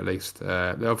area, at least.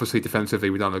 Obviously, defensively,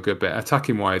 we don't look good, but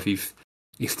attacking-wise, he's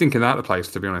stinking out of the place,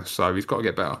 to be honest. So he's got to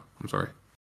get better. I'm sorry.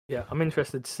 Yeah, I'm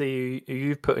interested to see who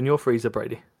you've put in your freezer,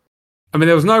 Brady. I mean,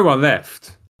 there was no one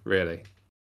left, really.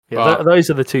 Yeah, those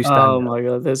are the two standouts. Oh my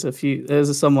god, there's a few.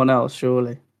 There's someone else,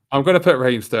 surely. I'm going to put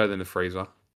Raheem Sterling in the freezer.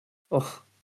 Oh,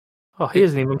 he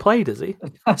hasn't even played, has he?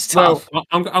 That's tough. Well,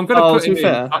 I'm going to put him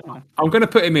in. I'm going to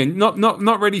put him in.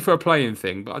 Not ready for a playing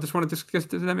thing, but I just want to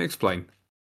just let me explain.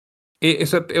 It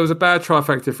was a bad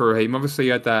trifecta for Raheem. Obviously,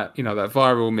 he had that that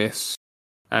viral miss.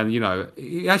 And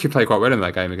he actually played quite well in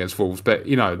that game against Wolves. But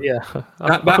and he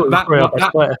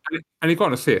got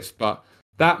an assist. But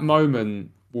that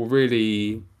moment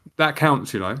that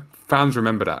counts. Fans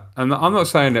remember that. And I'm not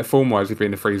saying that form-wise he'd be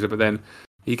in the freezer, but then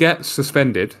he gets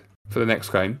suspended for the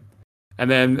next game,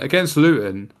 and then against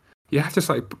Luton, you have to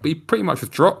say he pretty much was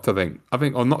dropped. I think,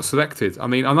 or not selected. I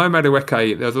mean, I know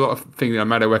Madueke. There's a lot of things.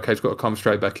 Madueke's got to come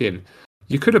straight back in.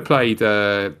 You could have played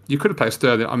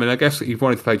Sterling. I mean, I guess he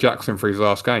wanted to play Jackson for his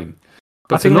last game.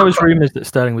 But I think there was rumours that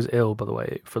Sterling was ill, by the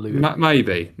way, for Luton.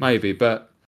 Maybe. But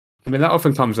I mean, that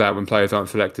often comes out when players aren't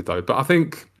selected, though. But I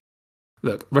think,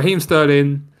 look, Raheem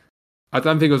Sterling, I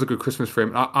don't think it was a good Christmas for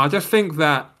him. I just think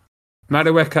that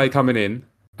Madueke coming in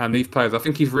and these players, I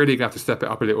think he's really going to have to step it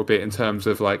up a little bit in terms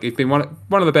of he's been one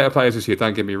of the better players this year.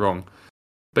 Don't get me wrong,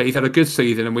 but he's had a good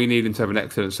season, and we need him to have an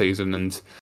excellent season. And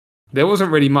there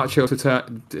wasn't really much else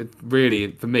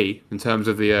really for me in terms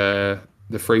of the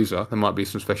freezer. There might be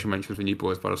some special mentions for you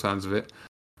boys by the sounds of it,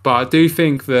 but I do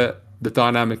think that the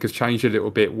dynamic has changed a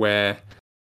little bit. Where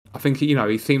I think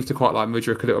he seems to quite like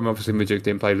Mudryk a little. Obviously, Mudryk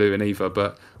didn't play Luton either,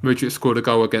 but Mudryk scored a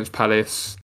goal against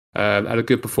Palace, had a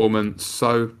good performance.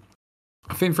 So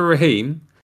I think for Raheem,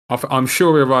 I'm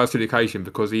sure he'll rise to the occasion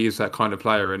because he is that kind of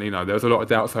player. And there was a lot of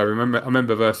doubts. I remember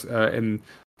in.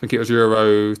 I think it was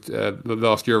the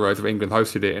last Euros of England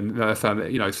hosted it, and they found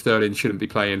that Sterling shouldn't be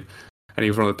playing, and he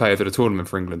was one of the players of the tournament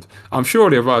for England. I'm sure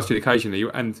he'll rise to the occasion,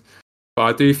 but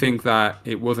I do think that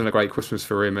it wasn't a great Christmas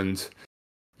for him, and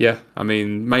yeah, I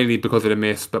mean mainly because of the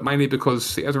miss, but mainly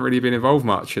because he hasn't really been involved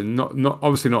much, and not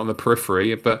obviously not on the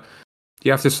periphery. But you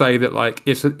have to say that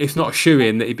it's not a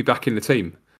shoe-in that he'd be back in the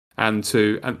team and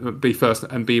be first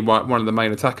and be one of the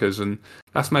main attackers, and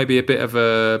that's maybe a bit of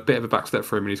a backstep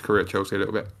for him in his career at Chelsea a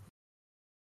little bit.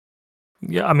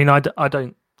 Yeah, I mean, I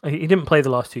don't. He didn't play the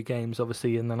last two games,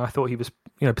 obviously, and then I thought he was,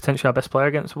 potentially our best player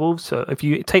against Wolves. So if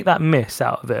you take that miss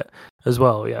out of it as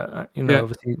well,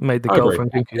 obviously made the goal from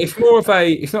Nkunku. It's more of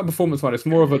it's not a performance one. It's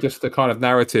more of just a kind of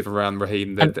narrative around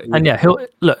Raheem.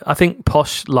 I think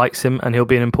Posh likes him, and he'll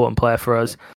be an important player for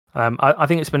us. I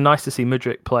think it's been nice to see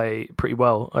Mudryk play pretty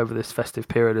well over this festive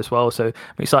period as well. So I'm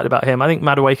excited about him. I think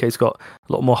Madueke's got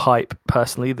a lot more hype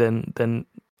personally than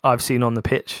I've seen on the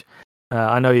pitch.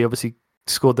 I know he obviously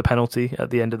scored the penalty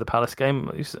at the end of the Palace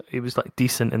game. He was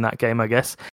decent in that game, I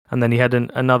guess. And then he had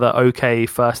another okay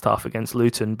first half against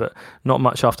Luton, but not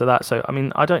much after that. So, I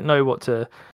mean, I don't know what to...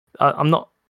 I'm not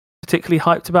particularly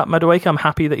hyped about Madueke. I'm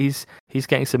happy that he's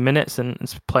getting some minutes and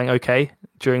playing okay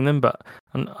during them, but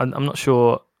I'm not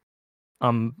sure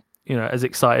I'm as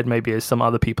excited maybe as some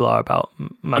other people are about.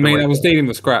 I mean, I was dealing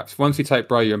with scraps. Once you take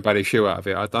Brady and Badiashile out of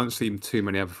it, I don't see too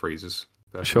many other freezers.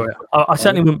 Sure, I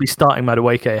certainly wouldn't be starting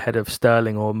Madueke ahead of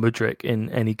Sterling or Mudryk in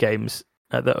any games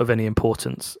of any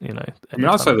importance. I mean,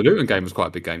 I'd say the Luton game was quite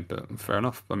a big game, but fair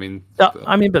enough. I mean,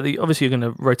 obviously you're going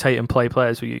to rotate and play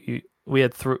players. We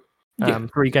had 3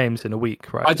 games in a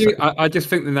week, right? I just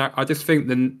think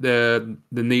the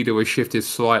needle has shifted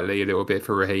slightly a little bit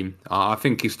for Raheem. I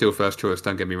think he's still first choice.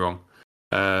 Don't get me wrong,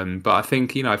 but I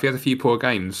think if he has a few poor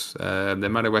games, then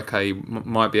Madueke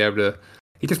might be able to.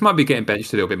 He just might be getting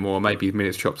benched a little bit more. Maybe his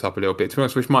minutes chopped up a little bit, to be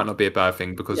honest, which might not be a bad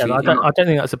thing because I don't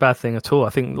think that's a bad thing at all.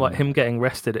 I think like him getting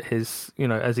rested at his,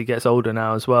 as he gets older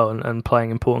now as well, and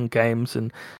playing important games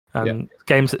and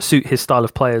games that suit his style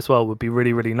of play as well would be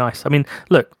really, really nice. I mean,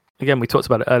 look, again, we talked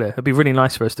about it earlier. It'd be really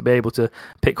nice for us to be able to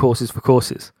pick horses for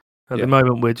courses. At the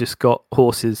moment, we've just got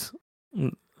horses,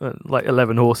 like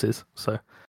 11 horses. So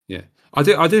yeah. I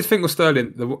did think with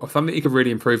Sterling, something he could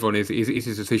really improve on is his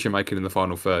decision making in the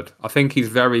final third. I think he's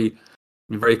very,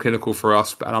 very clinical for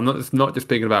us, and I'm not just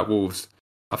speaking about Wolves.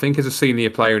 I think as a senior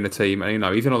player in the team, and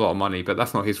he's in a lot of money, but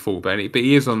that's not his fault. But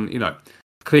he is on,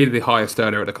 clearly the highest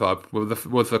earner at the club.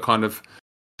 Was the kind of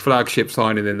flagship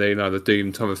signing in the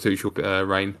doomed Thomas Tuchel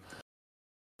reign.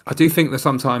 I do think that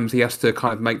sometimes he has to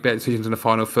kind of make better decisions in the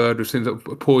final third. We've seen a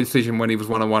poor decision when he was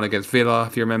 1-on-1 against Villa,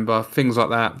 if you remember, things like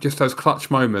that. Just those clutch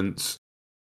moments.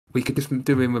 We could just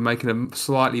do him with making a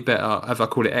slightly better, as I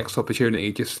call it, X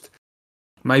opportunity. Just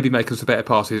maybe making some better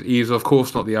passes. He's of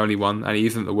course not the only one, and he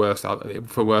isn't the worst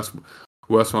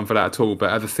one for that at all.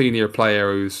 But as a senior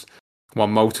player who's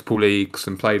won multiple leagues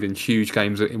and played in huge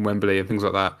games in Wembley and things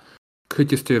like that, could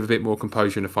just do a bit more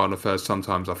composure in the final third.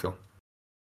 Sometimes I feel.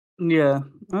 Yeah,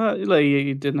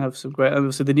 he didn't have some great.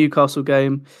 Obviously, the Newcastle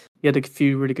game, he had a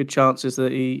few really good chances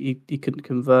that he couldn't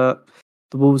convert.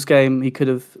 The Wolves game, could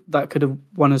have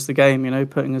won us the game,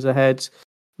 putting us ahead.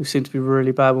 We seem to be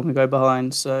really bad when we go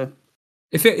behind. So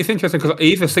it's interesting because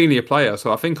he's a senior player,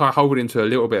 so I think I hold him to a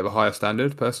little bit of a higher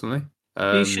standard personally.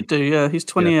 He should do, yeah. He's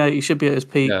 28. Yeah. He should be at his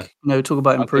peak. Yeah. Talk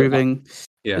about improving.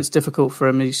 It's difficult for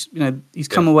him. He's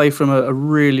come away from a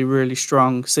really, really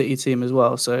strong City team as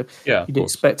well. So you'd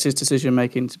expect his decision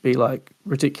making to be like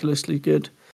ridiculously good.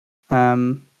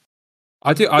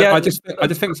 I just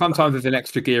think sometimes there's an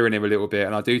extra gear in him a little bit,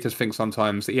 and I do just think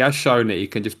sometimes he has shown that he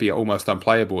can just be almost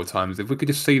unplayable at times. If we could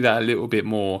just see that a little bit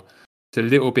more, to a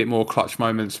little bit more clutch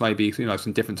moments, maybe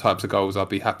some different types of goals, I'd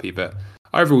be happy. But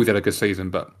overall, he had a good season.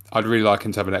 But I'd really like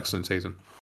him to have an excellent season.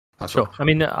 Sure. I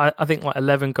mean, I think like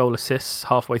 11 goal assists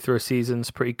halfway through a season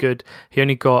is pretty good. He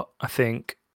only got, I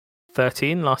think,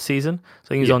 13 last season. So I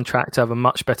think he's on track to have a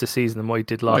much better season than what he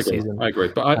did last season. I agree.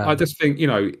 But I just think,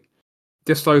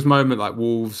 just those moments like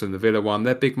Wolves and the Villa one,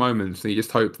 they're big moments. And you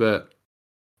just hope that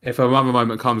if another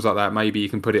moment comes like that, maybe you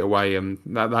can put it away. And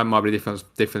that might be the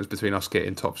difference between us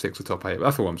getting top 6 or top 8.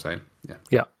 That's all I'm saying.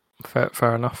 Yeah.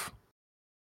 Fair enough.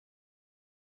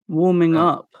 Warming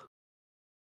up.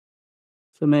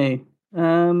 For me,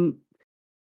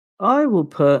 I will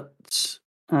put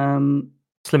slim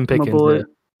pickings. My boy.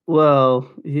 Well,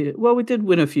 we did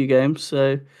win a few games,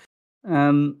 so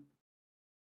I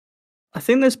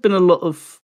think there's been a lot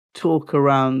of talk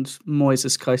around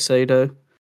Moises Caicedo.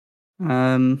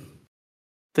 I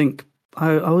think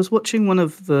I was watching one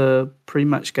of the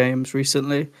pre-match games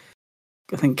recently.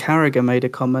 I think Carragher made a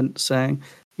comment saying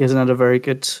he hasn't had a very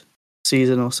good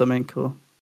season or something, or.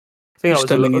 I think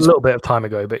that was a little bit of time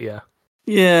ago, but yeah.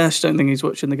 Yeah, I just don't think he's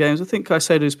watching the games. I think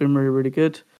Caicedo's been really, really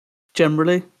good,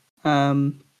 generally.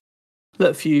 A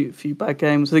few bad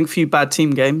games. I think a few bad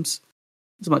team games,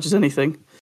 as much as anything.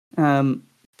 But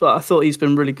I thought he's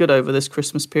been really good over this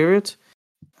Christmas period.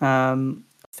 I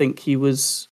think he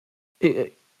was...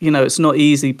 it's not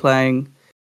easy playing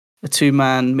a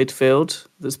two-man midfield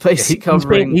that's basically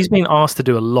covering... He's been asked to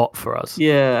do a lot for us.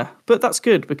 Yeah, but that's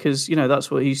good because,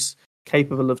 that's what he's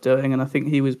capable of doing, and I think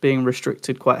he was being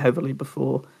restricted quite heavily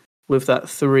before with that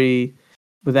 3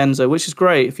 with Enzo, which is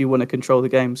great if you want to control the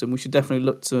games, and we should definitely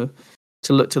look to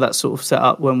that sort of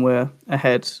setup when we're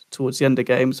ahead towards the end of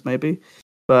games, maybe.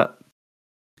 But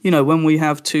when we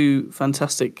have 2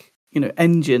 fantastic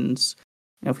engines,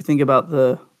 if we think about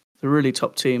the really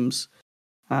top teams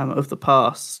of the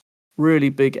past, really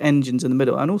big engines in the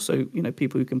middle, and also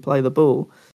people who can play the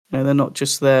ball. They're not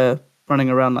just there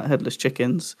running around like headless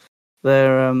chickens.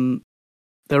 They're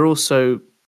also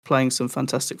playing some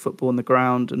fantastic football on the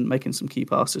ground and making some key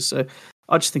passes. So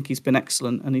I just think he's been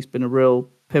excellent, and he's been a real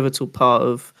pivotal part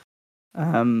of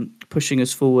pushing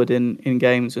us forward in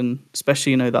games, and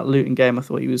especially that Luton game. I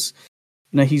thought he was,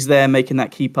 he's there making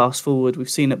that key pass forward. We've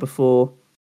seen it before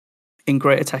in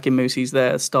great attacking moves, he's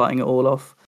there starting it all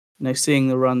off. Seeing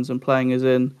the runs and playing us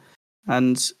in.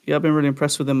 And yeah, I've been really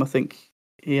impressed with him. I think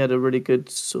he had a really good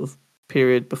sort of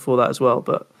period before that as well.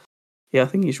 But yeah, I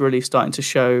think he's really starting to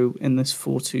show in this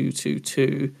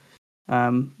 4-2-2-2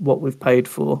 what we've paid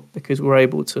for, because we're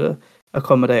able to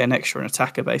accommodate an extra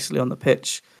attacker basically on the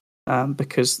pitch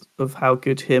because of how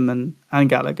good him and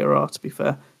Gallagher are, to be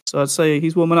fair. So I'd say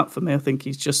he's warming up for me. I think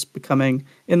he's just becoming,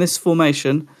 in this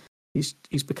formation,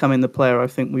 he's becoming the player I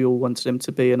think we all wanted him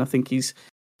to be. And I think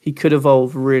he could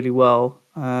evolve really well.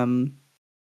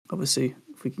 Obviously,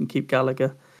 if we can keep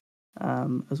Gallagher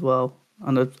as well.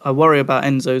 And I worry about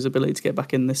Enzo's ability to get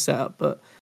back in this setup, but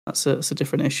that's a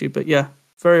different issue. But yeah,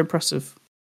 very impressive.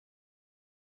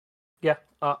 Yeah,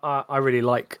 I really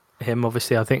like him.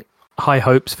 Obviously, I think high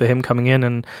hopes for him coming in,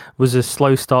 and was a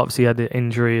slow start because he had an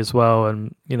injury as well.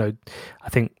 And I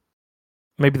think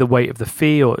maybe the weight of the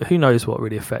fee, or who knows what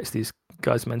really affects these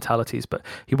guys' mentalities, but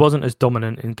he wasn't as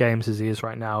dominant in games as he is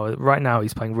right now. Right now,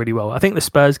 he's playing really well. I think the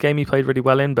Spurs game he played really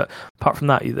well in, but apart from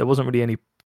that, there wasn't really any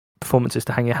performances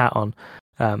to hang your hat on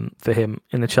for him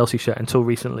in the Chelsea shirt until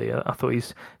recently. I thought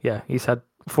he's had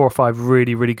 4 or 5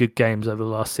 really, really good games over the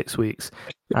last 6 weeks,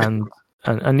 and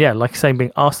yeah, like saying,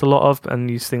 being asked a lot of, and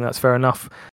you think that's fair enough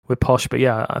with Posh, but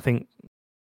yeah, I think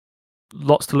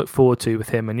lots to look forward to with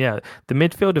him. And yeah, the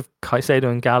midfield of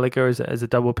Caicedo and Gallagher as a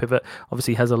double pivot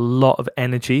obviously has a lot of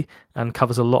energy and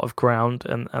covers a lot of ground,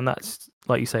 and that's,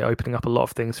 like you say, opening up a lot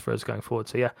of things for us going forward.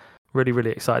 So yeah, really,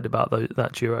 really excited about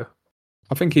that duo.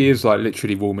 I think he is like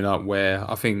literally warming up, where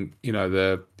I think,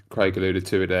 the Craig alluded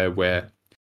to it there, where,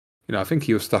 I think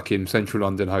he was stuck in central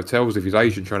London hotels with his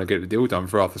agent trying to get the deal done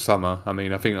throughout the summer. I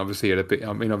mean, I think obviously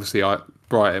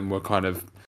Brighton were kind of,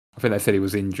 I think they said he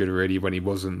was injured already when he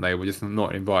wasn't. They were just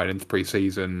not invited into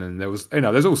pre-season, and there was,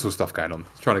 there's all sorts of stuff going on,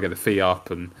 trying to get the fee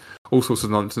up and all sorts of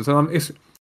nonsense. And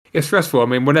it's stressful. I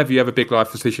mean, whenever you have a big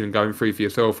life decision going through for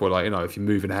yourself, or like, if you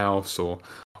move in a house or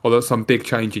there's some big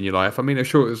change in your life. I mean, I'm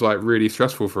sure it was like really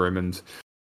stressful for him, and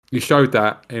he showed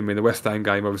that. I mean, the West Ham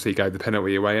game, obviously, he gave the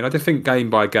penalty away, and I just think game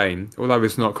by game, although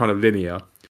it's not kind of linear,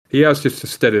 he has just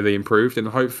steadily improved, and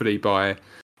hopefully by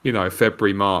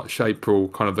February, March, April,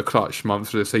 kind of the clutch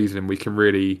months of the season, we can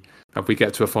really, if we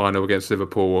get to a final against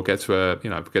Liverpool or get to a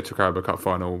Carabao Cup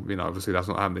final, obviously that's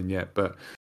not happening yet, but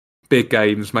big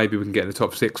games, maybe we can get in the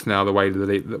top 6 now, the way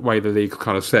the league's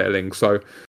kind of settling. So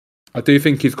I do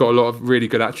think he's got a lot of really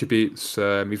good attributes.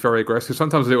 He's very aggressive,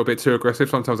 sometimes a little bit too aggressive.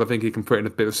 Sometimes I think he can put in a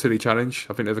bit of a silly challenge.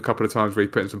 I think there's a couple of times where he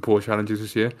put in some poor challenges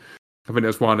this year. I think there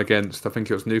was one against, I think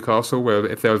it was Newcastle, where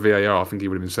if there was VAR, I think he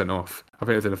would have been sent off. I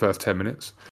think it was in the first 10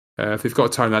 minutes. So he's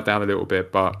got to tone that down a little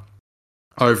bit. But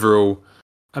overall,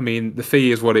 I mean, the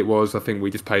fee is what it was. I think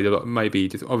we just paid a lot. Maybe,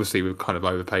 obviously, we've kind of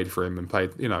overpaid for him and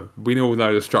paid, we all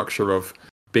know the structure of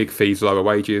big fees, lower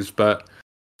wages, but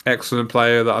excellent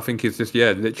player that I think is just,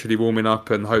 literally warming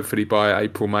up, and hopefully by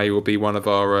April, May will be one of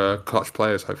our clutch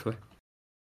players, hopefully.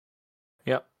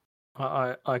 Yep,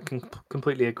 I can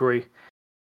completely agree.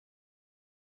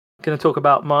 Going to talk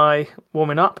about my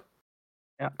warming up.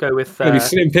 Yeah, go with maybe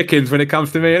slim pickings when it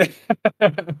comes to me.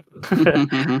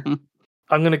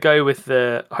 I'm going to go with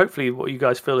hopefully what you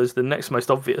guys feel is the next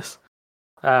most obvious,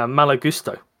 Malo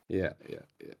Gusto. Yeah.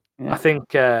 I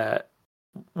think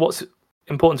what's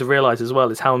important to realise as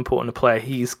well is how important a player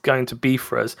he's going to be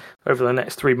for us over the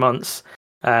next 3 months,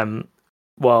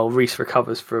 while Reece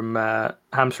recovers from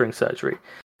hamstring surgery.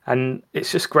 And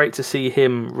it's just great to see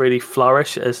him really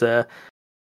flourish as a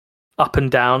up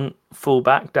and down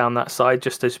fullback down that side,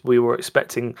 just as we were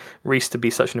expecting Reece to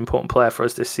be such an important player for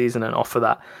us this season and offer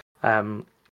that.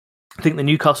 I think the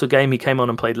Newcastle game he came on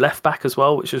and played left back as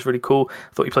well, which was really cool.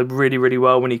 I thought he played really, really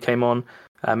well when he came on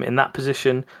in that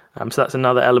position. So that's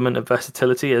another element of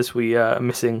versatility, as we are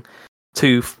missing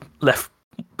 2 left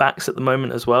backs at the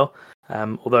moment as well.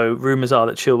 Although rumours are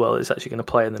that Chilwell is actually going to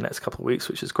play in the next couple of weeks,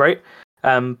 which is great.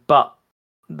 But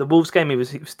the Wolves game, he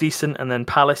was decent, and then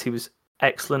Palace, he was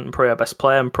excellent and probably our best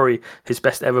player, and probably his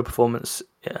best ever performance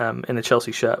in a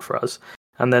Chelsea shirt for us.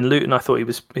 And then Luton, I thought he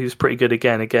was pretty good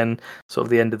again. Sort of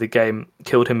the end of the game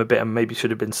killed him a bit, and maybe should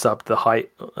have been subbed the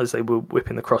height as they were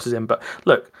whipping the crosses in. But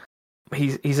look,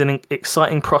 he's an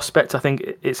exciting prospect. I think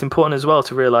it's important as well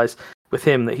to realise with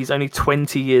him that he's only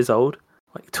 20 years old.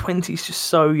 Like 20 is just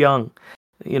so young.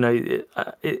 It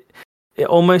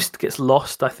almost gets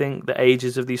lost, I think, the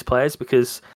ages of these players,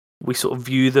 because we sort of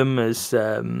view them as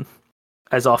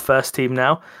our first team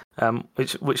now,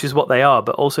 which is what they are,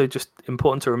 but also just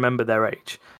important to remember their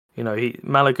age.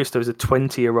 Malo Gusto is a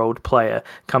 20-year-old player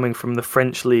coming from the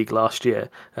French league last year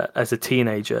as a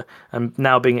teenager, and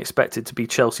now being expected to be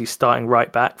Chelsea's starting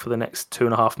right back for the next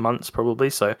 2.5 months probably.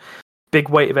 So big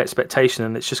weight of expectation,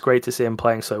 and it's just great to see him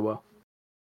playing so well.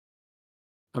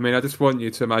 I mean, I just want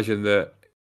you to imagine that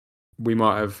we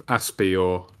might have Aspie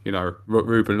or,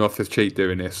 Ruben Loftus-Cheek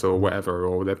doing this or whatever,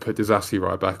 or they put Disasi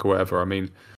right back or whatever. I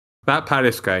mean, that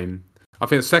Palace game, I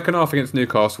think the second half against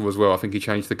Newcastle as well, I think he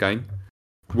changed the game.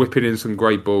 Whipping in some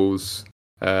great balls,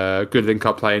 good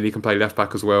link-up play, and he can play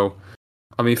left-back as well.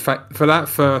 I mean, for that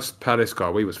first Palace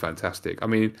goal, he was fantastic. I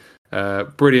mean,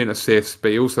 brilliant assist,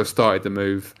 but he also started the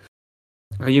move.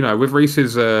 And, with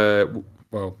Reece's...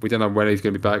 we don't know when he's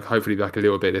going to be back. Hopefully back a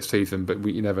little bit this season, but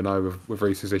you never know with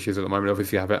Reece's issues at the moment.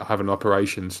 Obviously, have an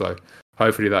operation, so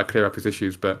hopefully that'll clear up his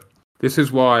issues. But this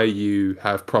is why you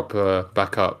have proper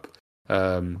backup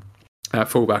at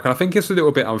fullback. And I think it's a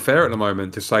little bit unfair at the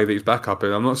moment to say that he's backup.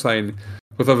 And I'm not saying,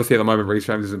 because obviously at the moment Reece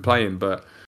James isn't playing, but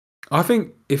I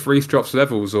think if Reece drops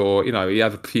levels or, he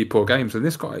has a few poor games, and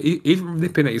this guy, he's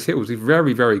nipping at his heels. He's a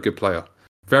very, very good player.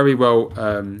 Very well...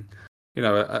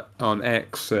 on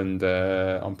X and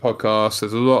on podcasts,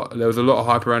 there was a lot of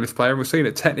hype around this player, and we're seeing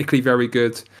it technically very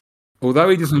good. Although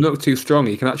he doesn't look too strong,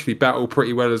 he can actually battle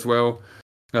pretty well as well.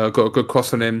 Got a good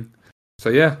cross on him. So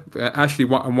yeah, actually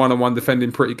one-on-one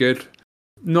defending pretty good.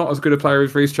 Not as good a player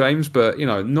as Reece James, but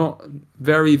not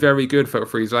very, very good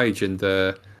for his age. And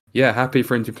happy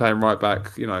for him to play him right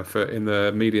back, for in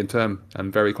the medium term,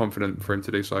 and very confident for him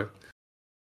to do so.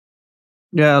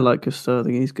 Yeah, I like Gusto. I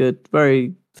think he's good.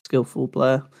 Very skillful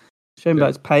player. Shame about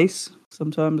his pace.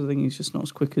 Sometimes I think he's just not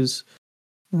as quick as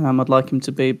I'd like him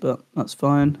to be, but that's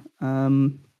fine. I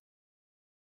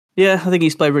think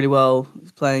he's played really well.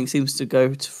 He's playing seems to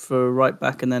go for right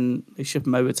back, and then they ship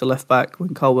him over to left back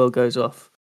when Colwell goes off.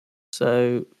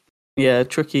 So yeah,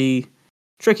 tricky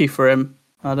for him.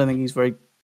 I don't think he's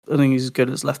as good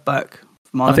as left back.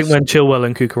 I think when Chilwell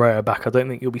and Cucurella are back, I don't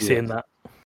think you'll be seeing that.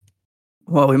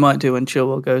 Well, we might do when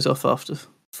Chilwell goes off after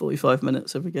 45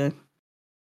 minutes every game.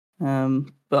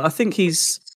 But I think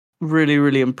he's really,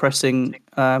 really impressing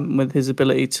with his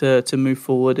ability to move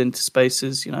forward into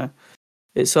spaces.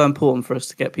 It's so important for us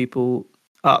to get people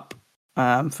up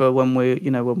for when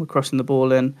we're crossing the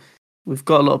ball in. We've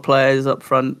got a lot of players up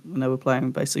front. We're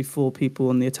playing basically 4 people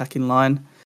on the attacking line,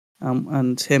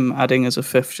 and him adding as a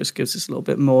fifth just gives us a little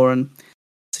bit more. And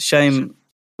it's a shame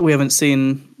we haven't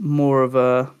seen more of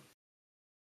a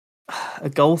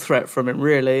goal threat from him,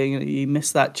 really. He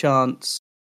missed that chance.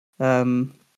 I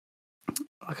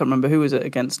can't remember who was it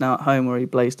against now at home where he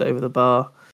blazed over the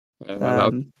bar.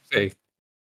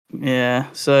 Yeah,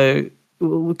 so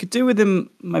we could do with him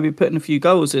maybe putting a few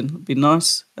goals in. It'd be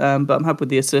nice. But I'm happy with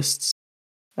the assists.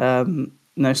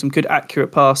 Some good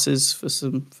accurate passes for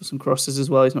some crosses as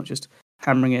well. He's not just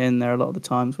hammering it in there a lot of the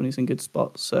times when he's in good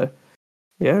spots. So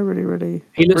yeah, really, really.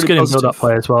 He looks really good positive. in build-up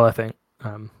play as well, I think.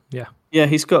 Yeah,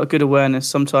 he's got a good awareness.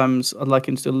 Sometimes I'd like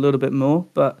him to do a little bit more,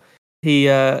 but he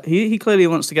clearly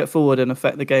wants to get forward and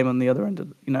affect the game on the other end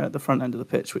of, at the front end of the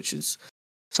pitch, which is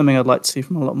something I'd like to see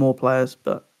from a lot more players.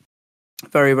 But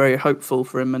very, very hopeful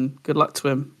for him, and good luck to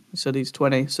him. He said he's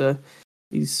 20, so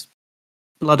he's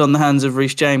blood on the hands of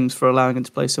Reece James for allowing him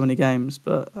to play so many games.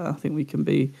 But I think we can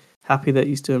be happy that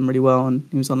he's doing really well, and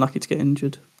he was unlucky to get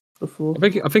injured before. I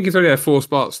think he's only had 4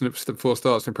 starts in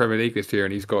the Premier League this year,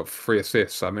 and he's got 3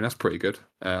 assists. I mean, that's pretty good.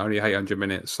 Only 800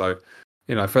 minutes, so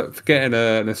for getting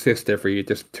an assist every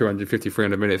just 250,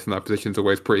 300 minutes in that position is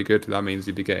always pretty good. That means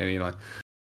you'd be getting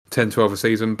 10, 12 a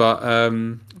season. But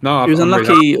no, he was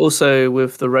unlucky also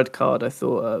with the red card, I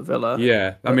thought, at Villa.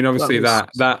 Yeah, I mean, obviously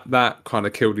that kind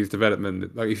of killed his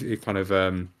development. Like he kind of.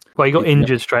 Well, he got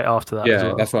injured straight after that. Yeah, as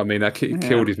well. That's what I mean. That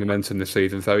killed his momentum this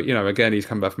season. So again, he's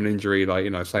come back from an injury.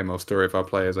 Same old story of our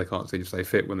players. They can't seem to stay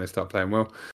fit when they start playing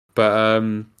well. But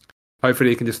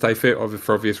hopefully he can just stay fit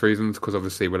for obvious reasons, because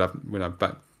obviously we'll have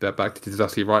back to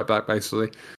Disasi right back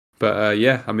basically. But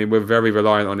I mean, we're very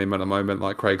reliant on him at the moment,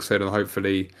 like Craig said, and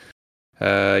hopefully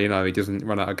he doesn't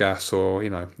run out of gas, or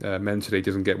mentally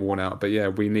doesn't get worn out. But yeah,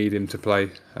 we need him to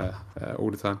play all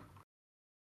the time.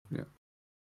 Yeah.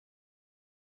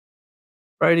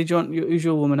 Brady, do you want who's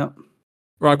your warming up?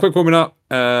 Right, quick warming up.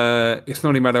 It's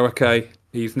Noni Madueke.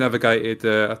 He's navigated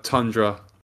a tundra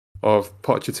of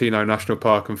Pochettino National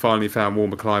Park and finally found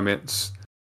warmer climates.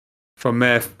 From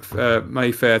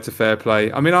Mayfair to fair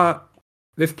play. I mean,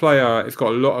 this player has got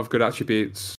a lot of good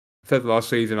attributes. I said last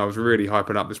season I was really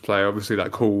hyping up this player. Obviously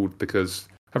that cooled because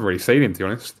I haven't really seen him, to be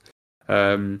honest.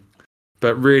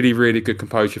 But really, really good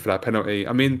composure for that penalty.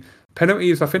 I mean,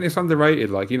 penalties, I think it's underrated.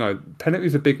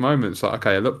 Penalties are big moments. A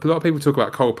lot of people talk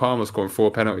about Cole Palmer scoring 4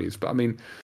 penalties, but I mean,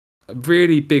 a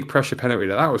really big pressure penalty.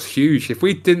 That was huge. If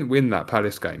we didn't win that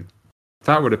Palace game,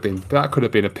 that could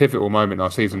have been a pivotal moment in our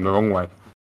season the wrong way.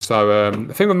 So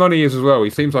the thing with Noni is as well, he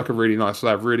seems like a really nice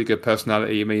lad, really good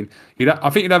personality. I mean, I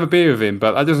think you'd have a beer with him,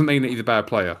 but that doesn't mean that he's a bad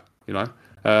player. You know,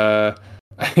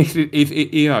 he's in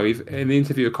the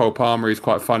interview with Cole Palmer, he's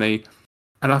quite funny,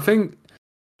 and I think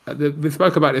we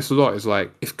spoke about this a lot. Is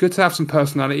like it's good to have some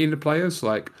personality in the players.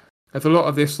 Like there's a lot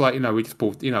of this, like we just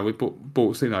bought, we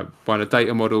bought buying the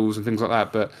data models and things like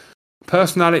that, but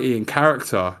personality and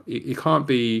character, it can't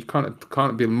be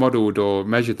modelled or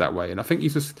measured that way. And I think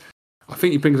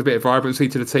he brings a bit of vibrancy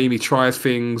to the team. He tries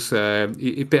things,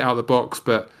 he bit out of the box,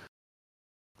 but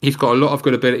he's got a lot of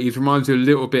good abilities. Reminds you a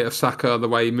little bit of Saka, the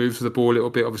way he moves the ball a little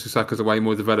bit. Obviously, Saka's a way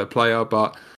more developed player,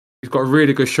 but he's got a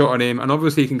really good shot on him, and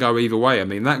obviously he can go either way. I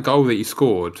mean, that goal that he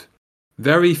scored,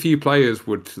 very few players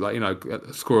would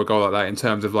score a goal like that. In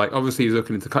terms of obviously he's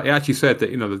looking into cut. He actually said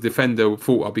that the defender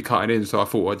thought I'd be cutting in, so I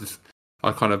thought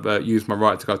I kind of used my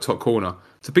right to go top corner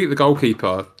to beat the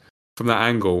goalkeeper from that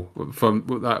angle, from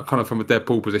that kind of from a dead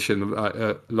ball position,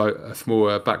 a small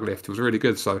backlift. It was really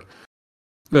good. So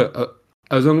look,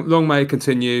 as long may it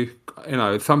continue.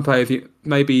 Some players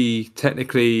maybe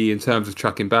technically in terms of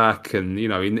tracking back, and he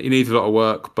needs a lot of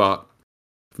work, but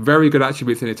very good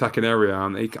attributes in the attacking area,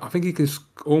 and I think he can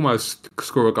almost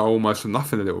score a goal almost from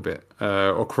nothing a little bit,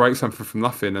 or create something from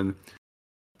nothing, and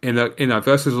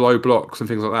versus low blocks and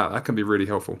things like that, that can be really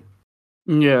helpful.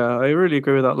 Yeah, I really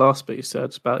agree with that last bit you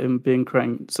said about him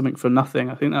creating something from nothing.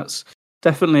 I think that's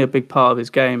definitely a big part of his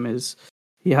game. Is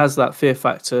he has that fear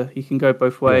factor. He can go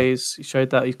both ways. Yeah. He showed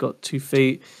that he's got 2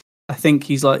 feet. I think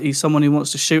he's someone who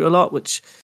wants to shoot a lot, which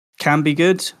can be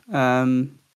good.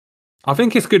 I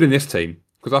think it's good in this team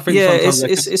because I think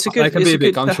sometimes they can be a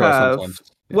bit gun shy sometimes.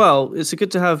 Yeah. Well, it's a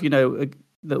good to have,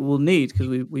 that we'll need because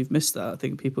we've missed that. I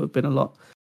think people have been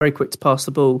very quick to pass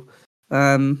the ball.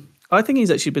 I think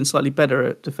he's actually been slightly better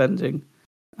at defending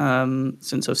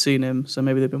since I've seen him. So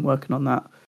maybe they've been working on that.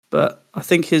 But I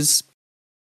think his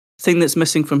thing that's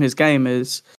missing from his game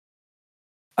is,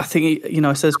 I think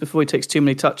I said this before, he takes too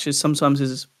many touches.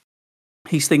 Sometimes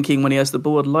he's thinking when he has the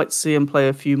ball, I'd like to see him play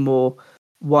a few more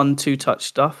 1-2 touch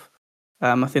stuff.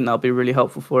 I think that'll be really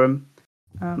helpful for him,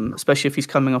 especially if he's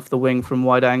coming off the wing from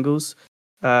wide angles.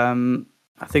 I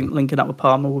think linking up with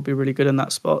Palmer would be really good in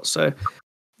that spot. So,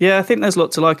 yeah, I think there's a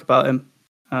lot to like about him.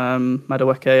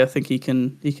 Madueke, I think he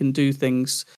can do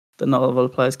things that not a lot of other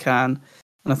players can.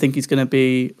 And I think he's going to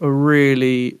be a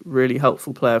really, really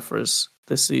helpful player for us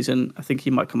this season. I think he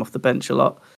might come off the bench a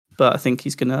lot, but I think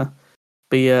he's going to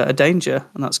be a danger,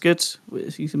 and that's good.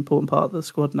 He's an important part of the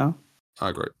squad now. I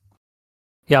agree.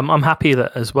 Yeah, I'm happy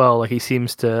that as well. Like he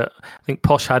seems to. I think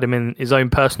Posh had him in his own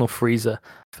personal freezer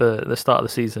for the start of the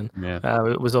season. Yeah.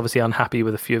 Was obviously unhappy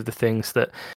with a few of the things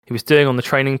that he was doing on the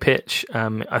training pitch.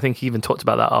 I think he even talked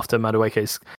about that after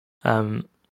Madueke's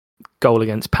goal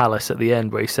against Palace at the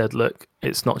end, where he said, "Look,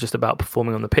 it's not just about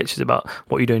performing on the pitch; it's about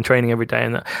what you do in training every day."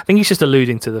 And I think he's just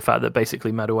alluding to the fact that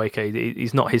basically Madueke,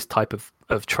 he's not his type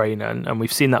of trainer, and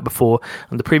we've seen that before.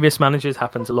 And the previous managers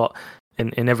happens a lot.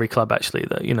 In every club, actually,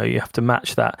 that you have to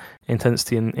match that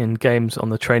intensity in games on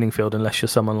the training field, unless you're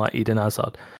someone like Eden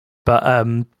Hazard. But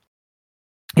I'm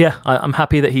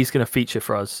happy that he's going to feature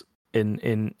for us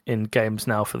in games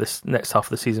now for this next half of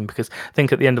the season, because I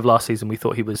think at the end of last season we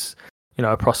thought he was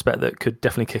a prospect that could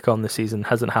definitely kick on this season.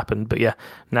 Hasn't happened, but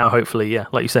now hopefully,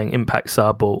 like you're saying, impact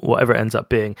sub or whatever it ends up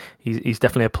being, he's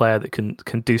definitely a player that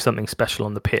can do something special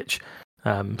on the pitch.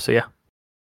 All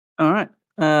right,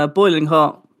 boiling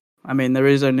hot. I mean, there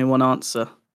is only one answer,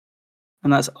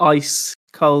 and that's ice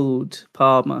cold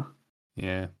Palmer.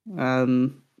 Yeah.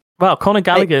 Well, Conor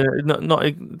Gallagher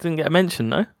didn't get a mention,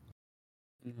 no?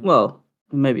 Well,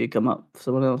 maybe he'd come up for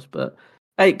someone else, but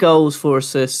 8 goals, 4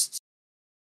 assists.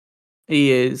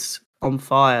 He is on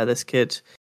fire, this kid.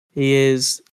 He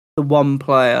is the one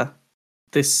player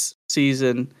this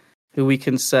season who we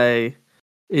can say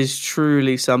is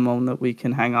truly someone that we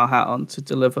can hang our hat on to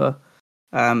deliver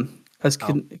as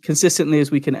consistently as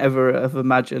we can ever have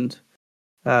imagined.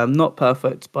 Not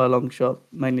perfect by a long shot,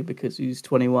 mainly because he's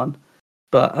 21,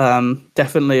 but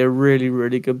definitely a really,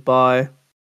 really good buy.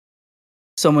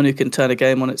 Someone who can turn a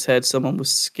game on its head, someone with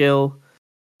skill,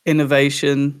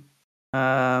 innovation,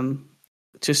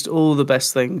 just all the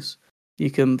best things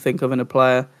you can think of in a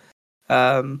player.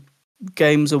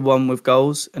 Games are won with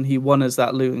goals, and he won us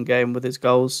that Luton game with his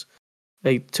goals.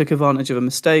 He took advantage of a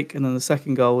mistake, and then the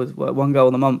second goal was 1 goal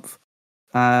in a month.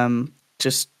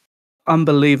 Just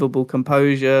unbelievable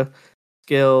composure,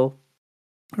 skill.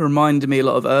 Reminded me a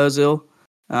lot of Ozil.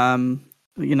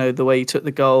 The way he took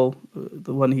the goal,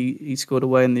 the one he scored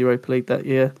away in the Europa League that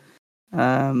year.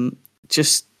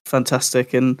 Just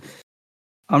fantastic, and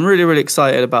I'm really, really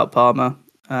excited about Palmer.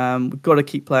 We've got to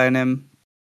keep playing him.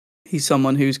 he's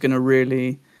someone who's going to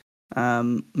really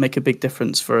make a big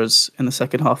difference for us in the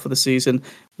second half of the season.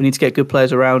 We need to get good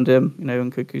players around him.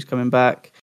 Nkunku's coming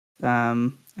back.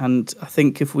 And I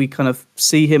think if we kind of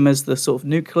see him as the sort of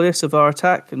nucleus of our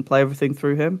attack and play everything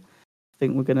through him, I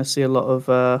think we're going to see a lot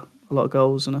of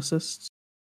goals and assists.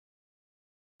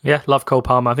 Yeah, love Cole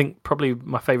Palmer. I think probably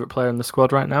my favourite player in the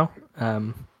squad right now.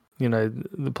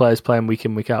 The players playing week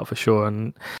in, week out for sure.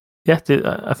 And yeah,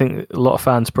 I think a lot of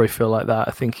fans probably feel like that.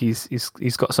 I think he's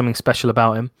got something special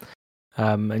about him.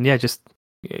 And yeah, just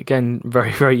again,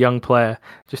 very, very young player.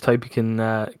 Just hope he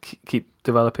can keep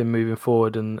developing moving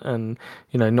forward and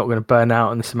not going to burn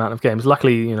out in this amount of games.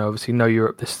 Luckily, obviously no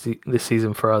Europe this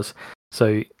season for us.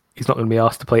 So he's not going to be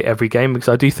asked to play every game, because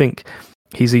I do think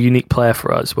he's a unique player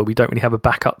for us where we don't really have a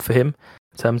backup for him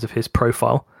in terms of his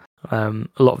profile. A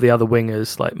lot of the other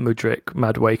wingers like Mudryk,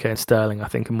 Madueke and Sterling, I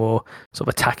think, are more sort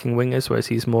of attacking wingers, whereas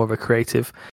he's more of a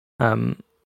creative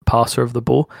passer of the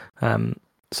ball.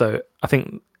 So I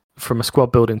think from a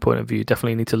squad building point of view,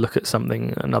 definitely need to look at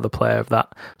another player of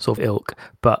that sort of ilk.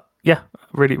 But yeah,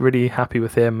 really, really happy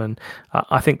with him. And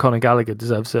I think Conor Gallagher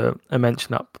deserves a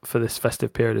mention up for this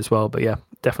festive period as well. But yeah,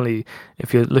 definitely,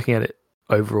 if you're looking at it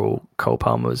overall, Cole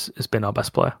Palmer has been our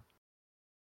best player.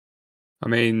 I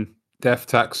mean, death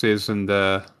taxes and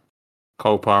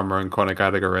Cole Palmer and Conor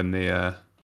Gallagher in the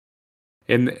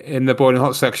in the boiling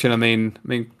hot section. I mean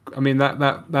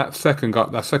that second goal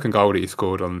that he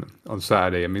scored on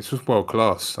Saturday. I mean, it's just world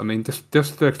class. I mean, just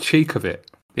the cheek of it,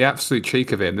 the absolute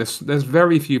cheek of it. And there's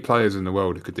very few players in the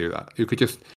world who could do that. Who could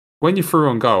just, when you're through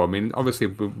on goal. I mean, obviously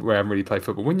we haven't really played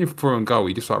football. When you're through on goal,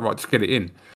 you just like, right, just get it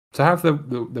in. To have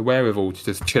the wherewithal to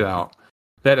just chill out,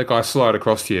 let the guy slide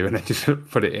across to you, and then just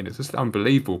put it in. It's just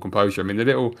unbelievable composure. I mean, the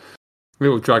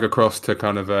little drag across to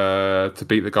kind of to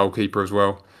beat the goalkeeper as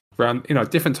well. Around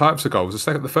different types of goals.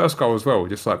 The first goal as well,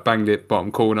 just like banged it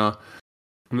bottom corner.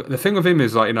 The thing with him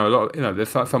is like a lot. There's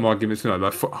some arguments.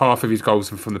 Like half of his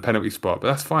goals are from the penalty spot, but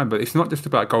that's fine. But it's not just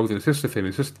about goals and assists with him.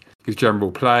 It's just his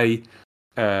general play.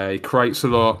 He creates a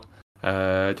lot.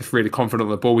 Just really confident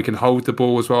on the ball. We can hold the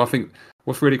ball as well. I think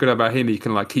what's really good about him, he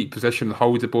can like keep possession and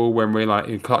hold the ball when we're like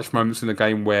in clutch moments in the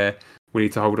game where we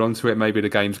need to hold on to it. Maybe the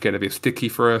game's getting a bit sticky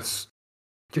for us.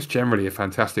 Just generally a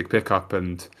fantastic pickup.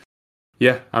 And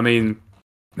yeah, I mean,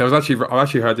 I've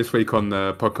actually heard this week on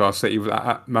the podcast that he was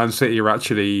at Man City were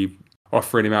actually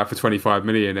offering him out for 25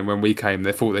 million, and when we came,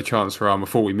 they thought their chance for him were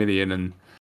 40 million, and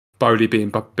Bowley being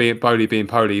Bowley,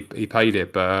 he paid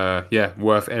it. But yeah,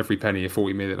 worth every penny of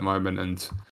 40 million at the moment, and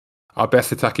our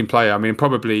best attacking player. I mean,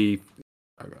 probably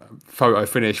photo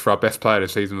finish for our best player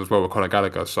this season as well with Conor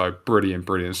Gallagher. So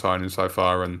brilliant signing so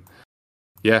far, and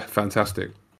yeah, fantastic.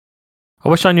 I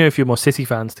wish I knew a few more City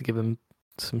fans to give them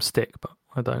some stick, but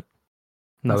I don't.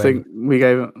 No, I think we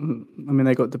gave. I mean,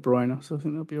 they got De Bruyne, so I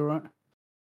think they'll be all right.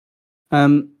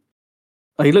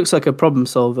 He looks like a problem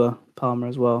solver, Palmer,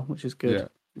 as well, which is good. Yeah,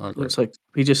 I agree. Looks like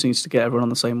he just needs to get everyone on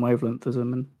the same wavelength as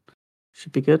him, and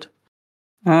should be good.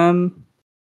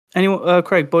 Anyone?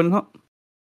 Craig, boiling hot?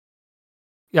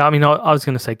 Yeah, I mean, I was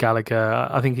going to say Gallagher.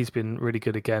 I think he's been really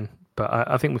good again, but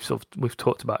I think we've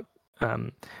talked about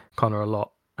Connor a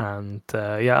lot, and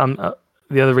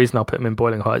the other reason I'll put him in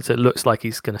boiling hot is it looks like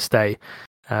he's going to stay,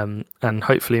 and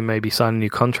hopefully maybe sign a new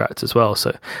contract as well.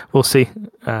 So we'll see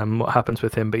what happens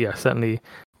with him. But yeah, certainly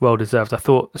well deserved. I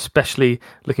thought, especially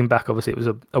looking back, obviously it was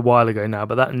a while ago now,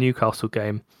 but that Newcastle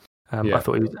game, I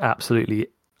thought he was absolutely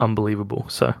unbelievable.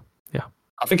 So yeah.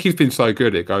 I think he's been so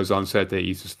good, it goes unsaid that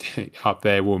he's just up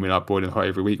there warming up, boiling hot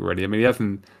every week already. I mean, I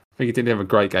think he didn't have a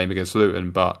great game against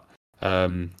Luton, but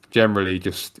generally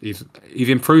just his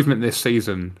improvement this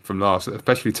season from last,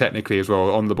 especially technically as well,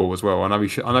 on the ball as well. I know he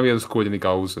hasn't scored any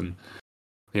goals, and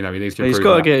he needs to improve. He's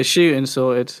got to get his shooting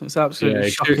sorted. It's absolutely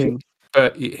shocking.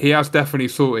 But he has definitely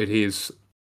sorted his.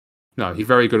 No, he's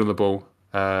very good on the ball.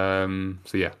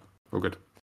 So yeah, all good.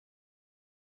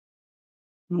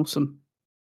 Awesome.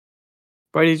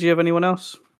 Brady, do you have anyone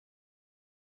else?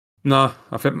 No,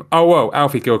 I think. Oh well,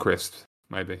 Alfie Gilchrist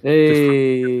maybe.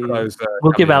 Hey,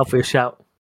 we'll give Alfie a shout.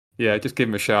 Yeah, just give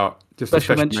him a shout. Just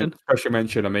special mention. Special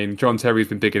mention. I mean, John Terry's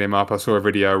been bigging him up. I saw a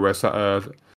video where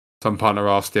some partner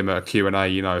asked him at a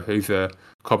Q&A, who's the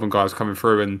Cobham guys coming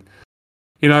through,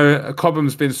 and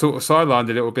Cobham's been sort of sidelined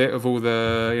a little bit of all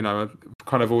the,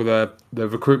 kind of all the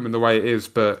recruitment the way it is.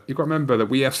 But you've got to remember that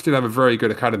we still have a very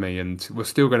good academy, and we're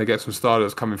still going to get some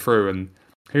starters coming through. And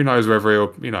who knows whether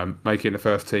he'll, make it in the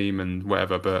first team and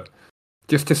whatever. But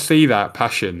just to see that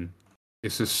passion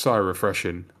is just so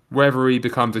refreshing. Whether he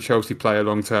becomes a Chelsea player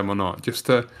long term or not,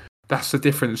 that's the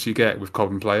difference you get with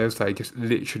Cobham players. They just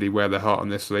literally wear their heart on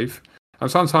their sleeve.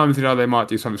 And sometimes, they might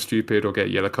do something stupid or get a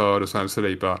yellow card or something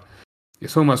silly, but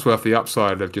it's almost worth the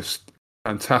upside of just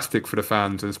fantastic for the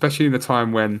fans, and especially in the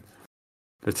time when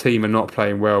the team are not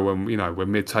playing well, when we're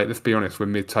mid-table. Let's be honest, we're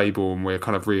mid-table and we're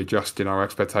kind of readjusting our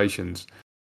expectations.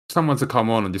 Someone to come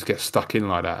on and just get stuck in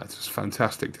like that, it's just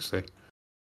fantastic to see.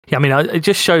 Yeah, I mean, it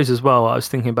just shows as well. I was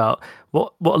thinking about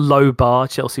what a low bar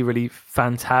Chelsea really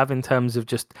fans have in terms of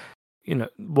just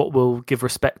what we'll give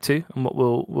respect to and what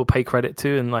we'll pay credit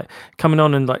to, and like coming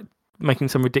on and like making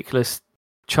some ridiculous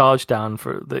charge down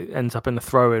that ends up in a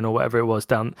throw-in or whatever it was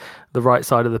down the right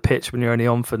side of the pitch when you're only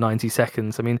on for 90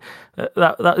 seconds. I mean,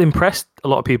 that impressed a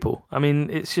lot of people. I mean,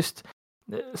 it's just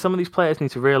some of these players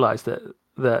need to realise that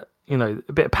a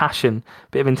bit of passion,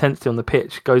 a bit of intensity on the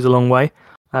pitch goes a long way.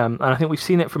 And I think we've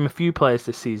seen it from a few players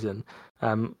this season.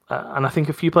 And I think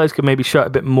a few players could maybe show it a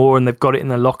bit more, and they've got it in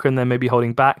their locker and they're maybe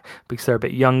holding back because they're a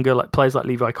bit younger, like players like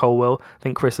Levi Colwill. I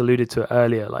think Chris alluded to it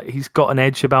earlier. Like, he's got an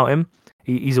edge about him.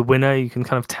 He's a winner. You can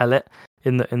kind of tell it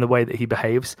in the way that he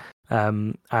behaves.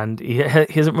 And he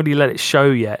hasn't really let it show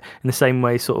yet, in the same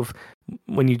way sort of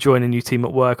when you join a new team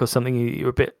at work or something, you're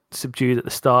a bit subdued at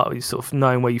the start, you're sort of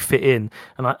knowing where you fit in.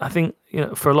 And I think,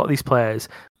 for a lot of these players,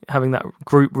 having that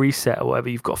group reset or whatever,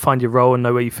 you've got to find your role and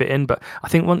know where you fit in. But I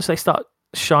think once they start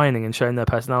shining and showing their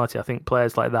personality, I think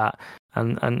players like that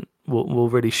and will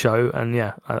really show. And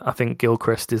yeah, I think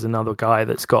Gilchrist is another guy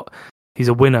he's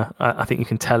a winner. I think you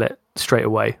can tell it straight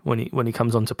away when he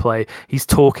comes on to play. He's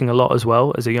talking a lot as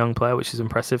well as a young player, which is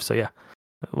impressive. So yeah,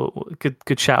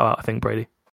 good shout out, I think, Brady.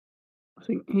 I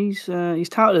think he's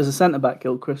touted as a centre back,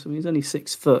 Gilchrist. I mean, he's only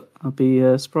 6 foot. I'd be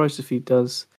surprised if he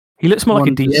does. He looks more like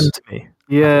a DM to me.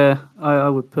 Yeah, I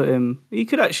would put him. He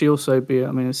could actually also be.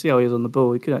 I mean, I see how he is on the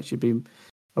ball. He could actually be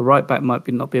a right back.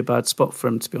 Not be a bad spot for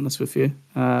him, to be honest with you.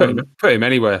 Put him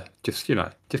anywhere. Just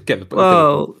get the ball.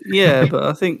 Well, yeah, but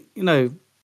I think be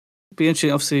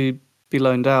interesting. Obviously, be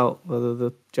loaned out whether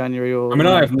the January or. I mean,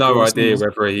 I have no idea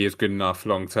whether he is good enough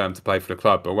long term to play for the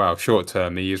club. But wow, short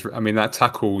term he is. I mean, that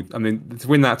tackle. I mean, to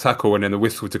win that tackle and then the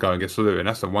whistle to go and get saluted,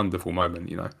 that's a wonderful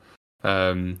moment.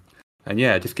 And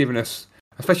yeah, just giving us.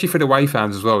 Especially for the away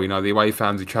fans as well, the away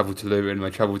fans who travel to Luton, they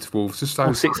travel to Wolves, just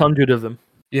so 600 of them.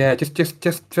 Yeah, just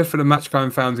for the match going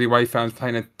fans, the away fans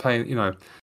playing,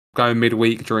 going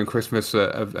midweek during Christmas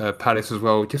at Palace as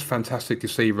well. Just fantastic to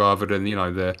see, rather than we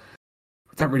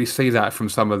don't really see that from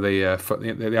some of the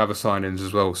other signings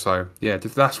as well. So yeah,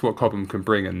 that's what Cobham can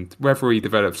bring, and whether he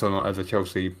develops or not as a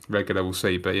Chelsea regular, we'll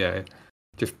see. But yeah,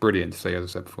 just brilliant to see, as I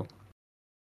said before.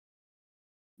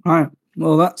 All right,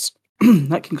 well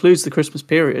that concludes the Christmas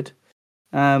period.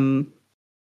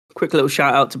 Quick little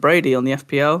shout out to Brady on the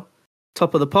FPL,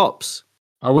 top of the pops.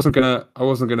 I wasn't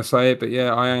gonna say it, but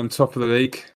yeah, I am top of the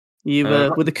league.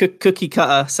 You with the cookie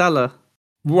cutter Salah.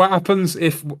 What happens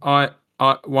if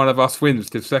one of us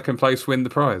wins? Did second place win the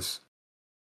prize?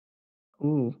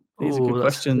 Ooh, these are good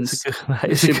questions.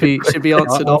 Should be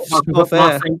answered off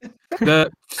air.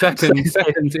 The second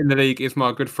in the league is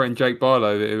my good friend Jake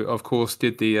Barlow, who of course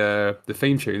did the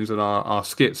theme tunes and our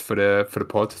skits for the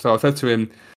pod. So I said to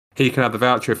him, he can have the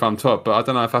voucher if I'm top, but I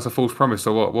don't know if that's a false promise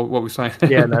or what. What are we saying?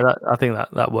 Yeah, no, I think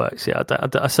that works. Yeah,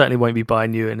 I certainly won't be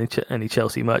buying you any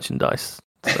Chelsea merchandise.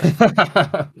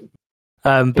 So.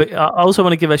 But I also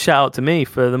want to give a shout out to me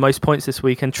for the most points this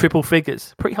week and triple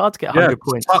figures. Pretty hard to get 100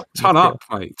 points. Ton up,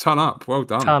 mate. Ton up. Well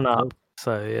done. Ton up.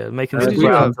 So yeah, making some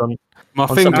ground on my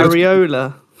fingers.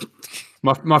 Areola.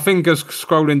 My fingers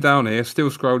scrolling down here, still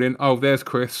scrolling. Oh, there's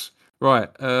Chris. Right.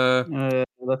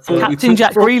 Captain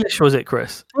Jack Grealish, was it,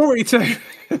 Chris? 42.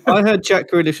 I heard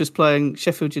Jack Grealish was playing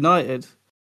Sheffield United,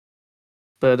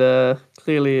 but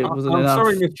clearly it wasn't enough. I'm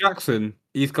sorry, Miss Jackson.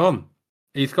 He's gone.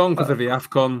 He's gone because of the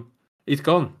AFCON. He's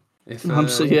gone. He's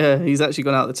actually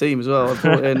gone out of the team as well. I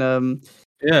brought in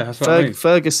that's what I mean.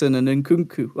 Ferguson and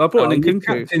Nkunku. I brought in Nkunku.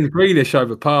 Captain Grealish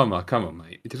over Palmer. Come on,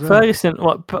 mate. Ferguson,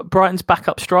 Brighton's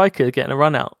backup striker, getting a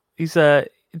run out. He's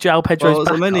João Pedro's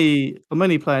backup. I'm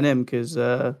only playing him because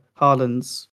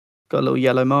Haaland's got a little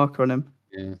yellow marker on him.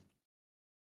 Yeah.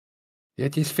 Yeah,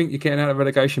 do you think you're getting out of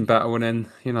relegation battle and then,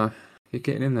 you're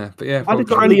getting in there? But yeah. How did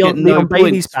Trent get no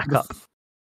Bailey's backup?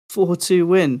 4-2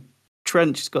 win.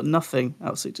 Trent just got nothing.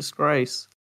 Absolute disgrace.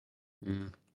 Yeah.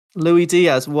 Louis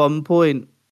Diaz, 1 point.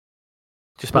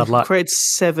 Just bad luck. Created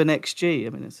 7 XG. I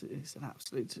mean, it's an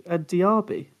absolute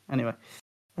Diaby. Anyway,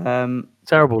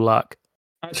 terrible luck.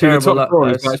 Actually, the top four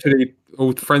is actually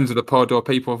all friends of the pod or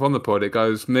people from the pod. It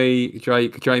goes me,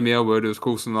 Jake, Jamie Elwood, who's of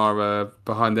course on our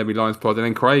Behind Enemy Lines pod, and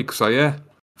then Craig. So yeah,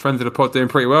 friends of the pod doing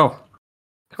pretty well.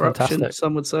 Corruption,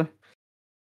 some would say.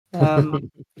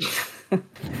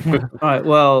 Right.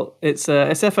 Well, it's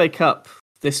FA Cup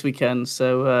this weekend,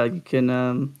 so you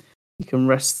can you can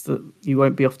rest that you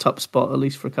won't be off top spot at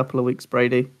least for a couple of weeks,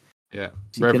 Brady. Yeah,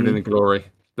 You reveling in can- the glory.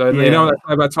 You Yeah. know what they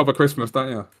say about top of Christmas, don't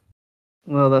you?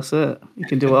 Well, that's it. You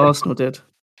can do what Arsenal did.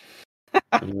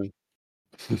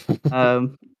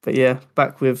 But yeah,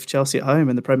 back with Chelsea at home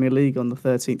in the Premier League on the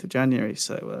 13th of January.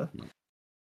 So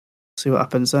see what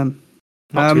happens then.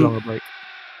 Not too long a break.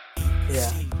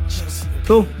 Yeah.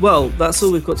 Cool. Well, that's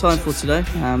all we've got time for today.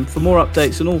 For more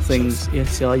updates on all things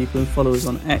ESCR, you can follow us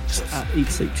on X at Eat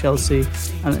Sleep Chelsea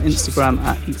and on Instagram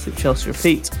at Eat Sleep Chelsea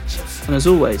Repeat. And as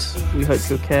always, we hope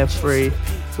you're carefree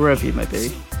wherever you may be.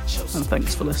 And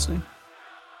thanks for listening.